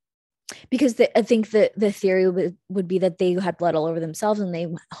 Because I think that the theory would be that they had blood all over themselves and they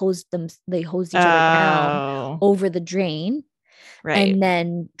hosed each other down over the drain, right, and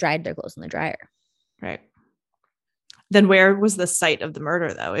then dried their clothes in the dryer. Right. Then where was the site of the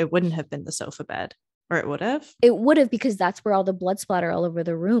murder though? It wouldn't have been the sofa bed, or it would have? It would have, because that's where all the blood splatter all over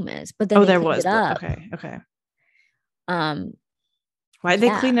the room is. But then there was blood. Okay. Why'd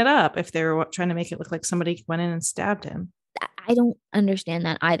they clean it up if they were trying to make it look like somebody went in and stabbed him? I don't understand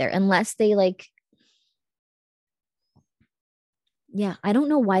that either, unless they like, Yeah, I don't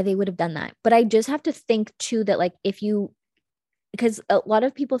know why they would have done that, but I just have to think too that like because a lot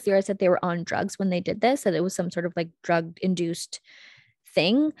of people theorize that they were on drugs when they did this, that it was some sort of like drug induced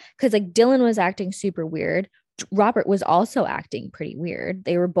thing. Because like Dylan was acting super weird. Robert was also acting pretty weird.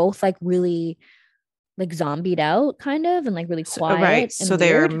 They were both like really like zombied out kind of and like really Right. quiet and So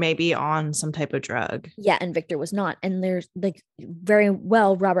they're weird. maybe on some type of drug. Yeah, and Victor was not. And there's like very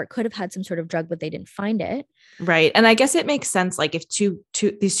well, Robert could have had some sort of drug, but they didn't find it. Right. And I guess it makes sense. Like if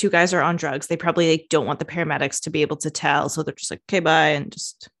these two guys are on drugs, they probably like, don't want the paramedics to be able to tell. So they're just like, okay, bye. And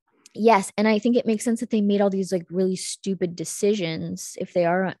just. Yes. And I think it makes sense that they made all these like really stupid decisions if they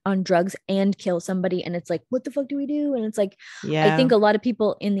are on drugs and kill somebody. And it's like, what the fuck do we do? And it's like, Yeah. I think a lot of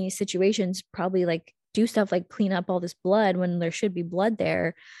people in these situations probably like do stuff like clean up all this blood when there should be blood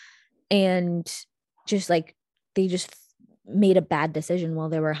there. And just like, they just made a bad decision while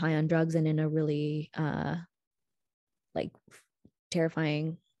they were high on drugs and in a really like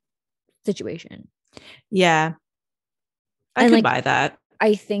terrifying situation. Yeah. I could buy that.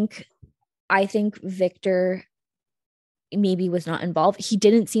 I think Victor maybe was not involved. He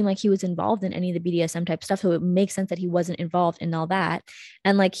didn't seem like he was involved in any of the BDSM type stuff. So it makes sense that he wasn't involved in all that.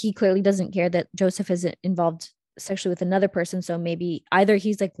 And like, he clearly doesn't care that Joseph is involved sexually with another person. So maybe either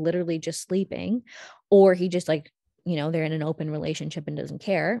he's like literally just sleeping, or he just like, you know, they're in an open relationship and doesn't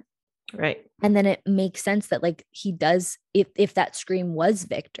care. Right. And then it makes sense that like he does, if that scream was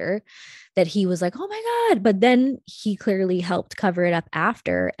Victor, that he was like, oh my God. But then he clearly helped cover it up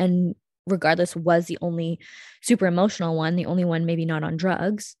after. And regardless, was the only super emotional one, the only one maybe not on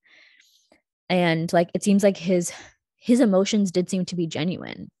drugs. And like, it seems like his emotions did seem to be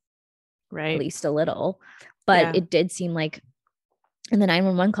genuine. Right. At least a little. But it did seem like, in the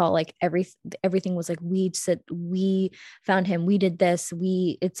 911 call, like everything was like, we found him, we did this,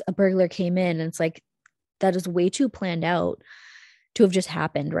 it's a burglar came in. And it's like, that is way too planned out to have just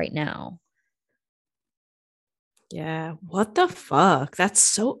happened right now. Yeah. What the fuck?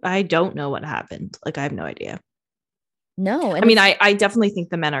 I don't know what happened. Like, I have no idea. No. I mean, I definitely think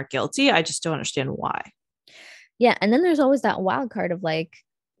the men are guilty. I just don't understand why. Yeah. And then there's always that wild card of like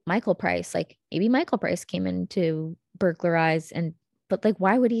Michael Price. Like maybe Michael Price came in to burglarize but like,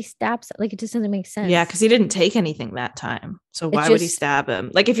 why would he stab? Like, it just doesn't make sense. Yeah, because he didn't take anything that time. So why would he stab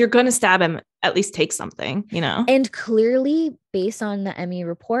him? Like, if you're going to stab him, at least take something, you know? And clearly, based on the Emmy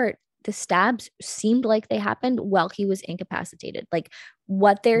report, the stabs seemed like they happened while he was incapacitated. Like,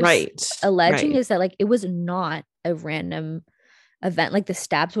 what they're alleging is that like it was not a random event. Like the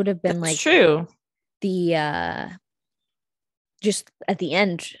stabs would have been true. The just at the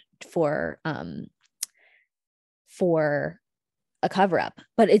end for a cover up.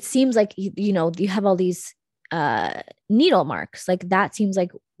 But it seems like, you know, you have all these needle marks. Like that seems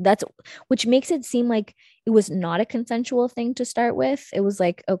like which makes it seem like it was not a consensual thing to start with. It was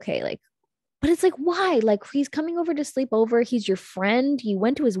like, okay, like, but it's like, why? Like, he's coming over to sleep over. He's your friend. You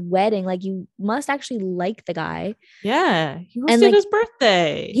went to his wedding. Like, you must actually like the guy. Yeah. He hosted his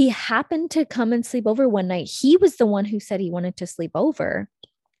birthday. He happened to come and sleep over one night. He was the one who said he wanted to sleep over.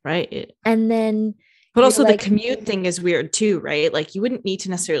 Right. And then, but also the commute thing is weird too, right? Like, you wouldn't need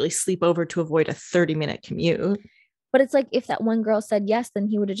to necessarily sleep over to avoid a 30-minute commute. But it's like, if that one girl said yes, then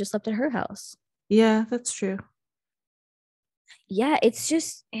he would have just slept at her house. Yeah, that's true. Yeah, it's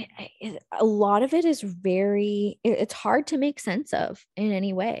just a lot of it is it's hard to make sense of in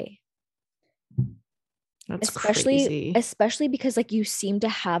any way. That's crazy. Especially because like you seem to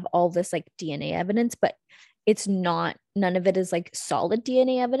have all this like DNA evidence, but it's not, none of it is like solid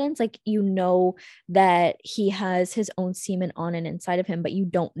DNA evidence. Like, you know that he has his own semen on and inside of him, but you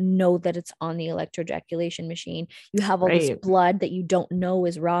don't know that it's on the electroejaculation machine. You have all this blood that you don't know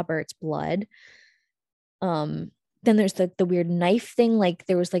is Robert's blood. Then there's the weird knife thing. Like,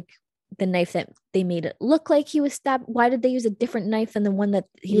 there was like the knife that they made it look like he was stabbed. Why did they use a different knife than the one that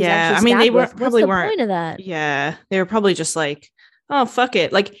he was actually stabbed with? What's the point of that? Yeah, they were probably just like, oh, fuck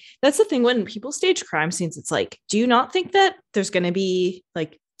it. Like, that's the thing when people stage crime scenes, it's like, do you not think that there's going to be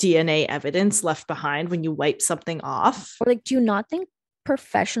like DNA evidence left behind when you wipe something off? Or like, do you not think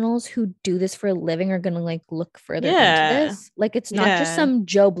professionals who do this for a living are going to like look further into this? Like, it's not just some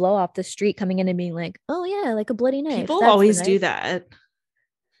Joe Blow off the street coming in and being like, oh yeah, like a bloody knife. People always do that.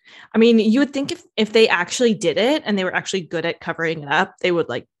 I mean, you would think if they actually did it and they were actually good at covering it up, they would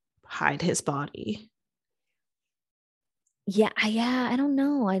like hide his body. Yeah, I don't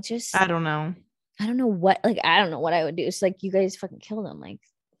know. I don't know. I don't know what I would do. It's like, you guys fucking killed him. Like,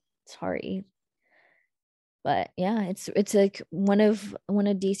 sorry. But yeah, it's like one of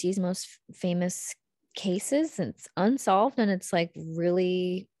DC's most famous cases. It's unsolved, and it's like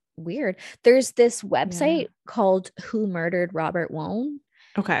really weird. There's this website called Who Murdered Robert Wone.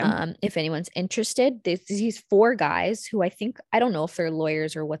 Okay. If anyone's interested, these 4 guys who I don't know if they're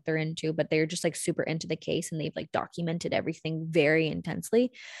lawyers or what they're into, but they're just like super into the case, and they've like documented everything very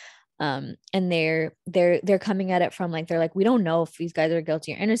intensely. And they're coming at it from like, they're like, we don't know if these guys are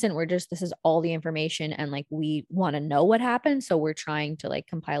guilty or innocent. This is all the information, and like we want to know what happened, so we're trying to like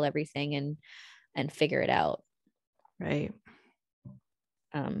compile everything and figure it out. Right.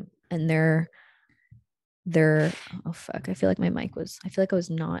 And they're oh fuck, I feel like I was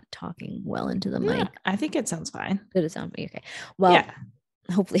not talking well into the mic. I think it sounds fine. Did it sound okay? Well, yeah.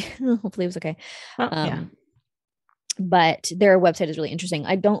 hopefully it was okay. Yeah. But their website is really interesting.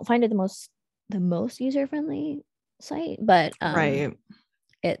 I don't find it the most user-friendly site, but right.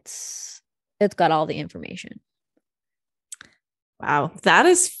 It's got all the information. Wow, that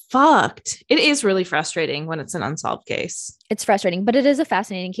is fucked. It is really frustrating when it's an unsolved case. It's frustrating, but it is a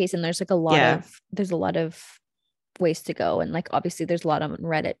fascinating case, and there's like a lot of ways to go, and like obviously there's a lot on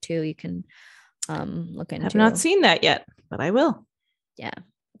Reddit too. You can look into. I've not seen that yet, but I will. Yeah,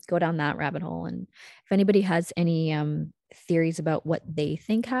 go down that rabbit hole, and if anybody has any theories about what they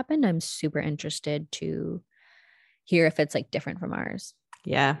think happened, I'm super interested to hear if it's like different from ours.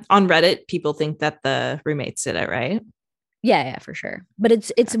 Yeah, on Reddit, people think that the roommates did it, right? Yeah, for sure. But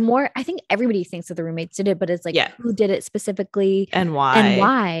it's more, I think everybody thinks that the roommates did it, but it's like, who did it specifically and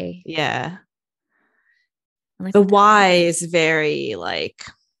why? Yeah. Like, the why is very like,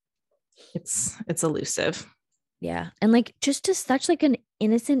 it's elusive. Yeah. And like, just to such like an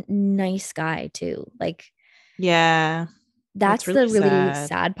innocent, nice guy too. Like, yeah, that's really the really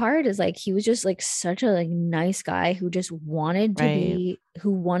sad part, is like, he was just like such a like nice guy who just wanted to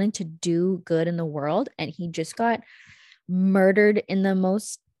who wanted to do good in the world. And he just got murdered in the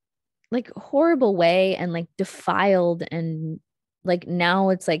most like horrible way, and like defiled, and like now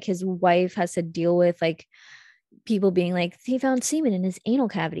it's like his wife has to deal with like people being like, he found semen in his anal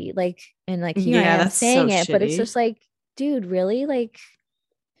cavity, like, and like here I am saying so it shitty. But it's just like, dude, really? Like,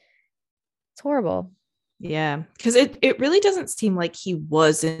 it's horrible. Yeah, because it really doesn't seem like he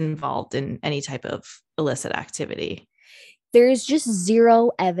was involved in any type of illicit activity. There's just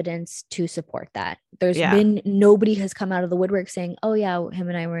zero evidence to support that. There's been, nobody has come out of the woodwork saying, oh yeah, him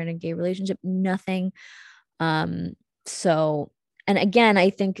and I were in a gay relationship. Nothing. So, and again, I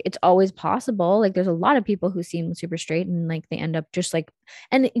think it's always possible. Like, there's a lot of people who seem super straight, and like they end up just like,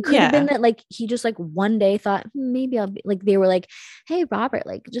 and it could have been that like he just like one day thought, maybe I'll be like, they were like, hey Robert,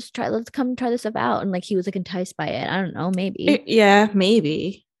 like let's come try this stuff out, and like he was like enticed by it. I don't know, maybe.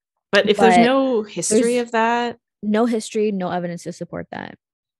 Maybe. But if there's no history of that. No history, no evidence to support that.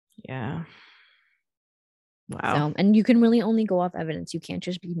 Yeah. Wow. So, and you can really only go off evidence. You can't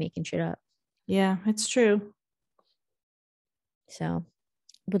just be making shit up. Yeah, it's true. So,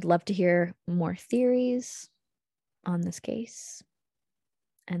 would love to hear more theories on this case.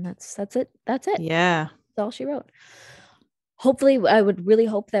 And that's it. That's it. Yeah. That's all she wrote. Hopefully, I would really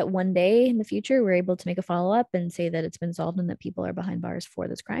hope that one day in the future, we're able to make a follow-up and say that it's been solved and that people are behind bars for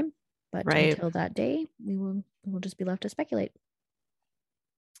this crime. But until that day, we'll just be left to speculate.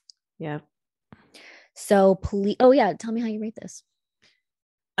 Yeah. So please, tell me how you rate this.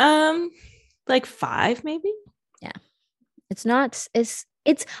 Like 5 maybe. Yeah. It's not. It's.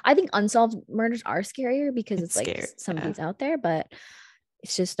 I think unsolved murders are scarier because it's like scary. Somebody's out there, but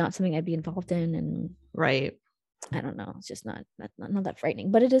it's just not something I'd be involved in. And right. I don't know. It's just not that frightening,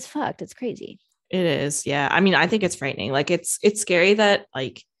 but it is fucked. It's crazy. It is. Yeah. I mean, I think it's frightening. Like it's scary that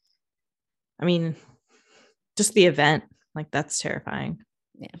like. I mean, just the event, like that's terrifying.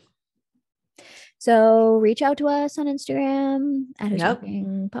 Yeah. So reach out to us on Instagram at Who's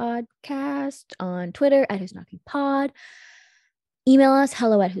Knocking Podcast, on Twitter at Who's Knocking Pod. Email us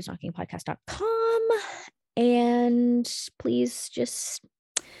hello@whosknockingpodcast.com, and please just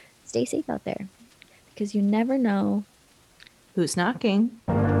stay safe out there, because you never know who's knocking.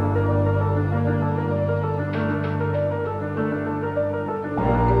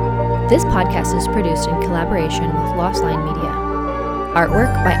 This podcast is produced in collaboration with Lost Line Media.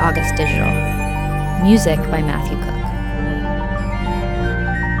 Artwork by August Digital. Music by Matthew Cook.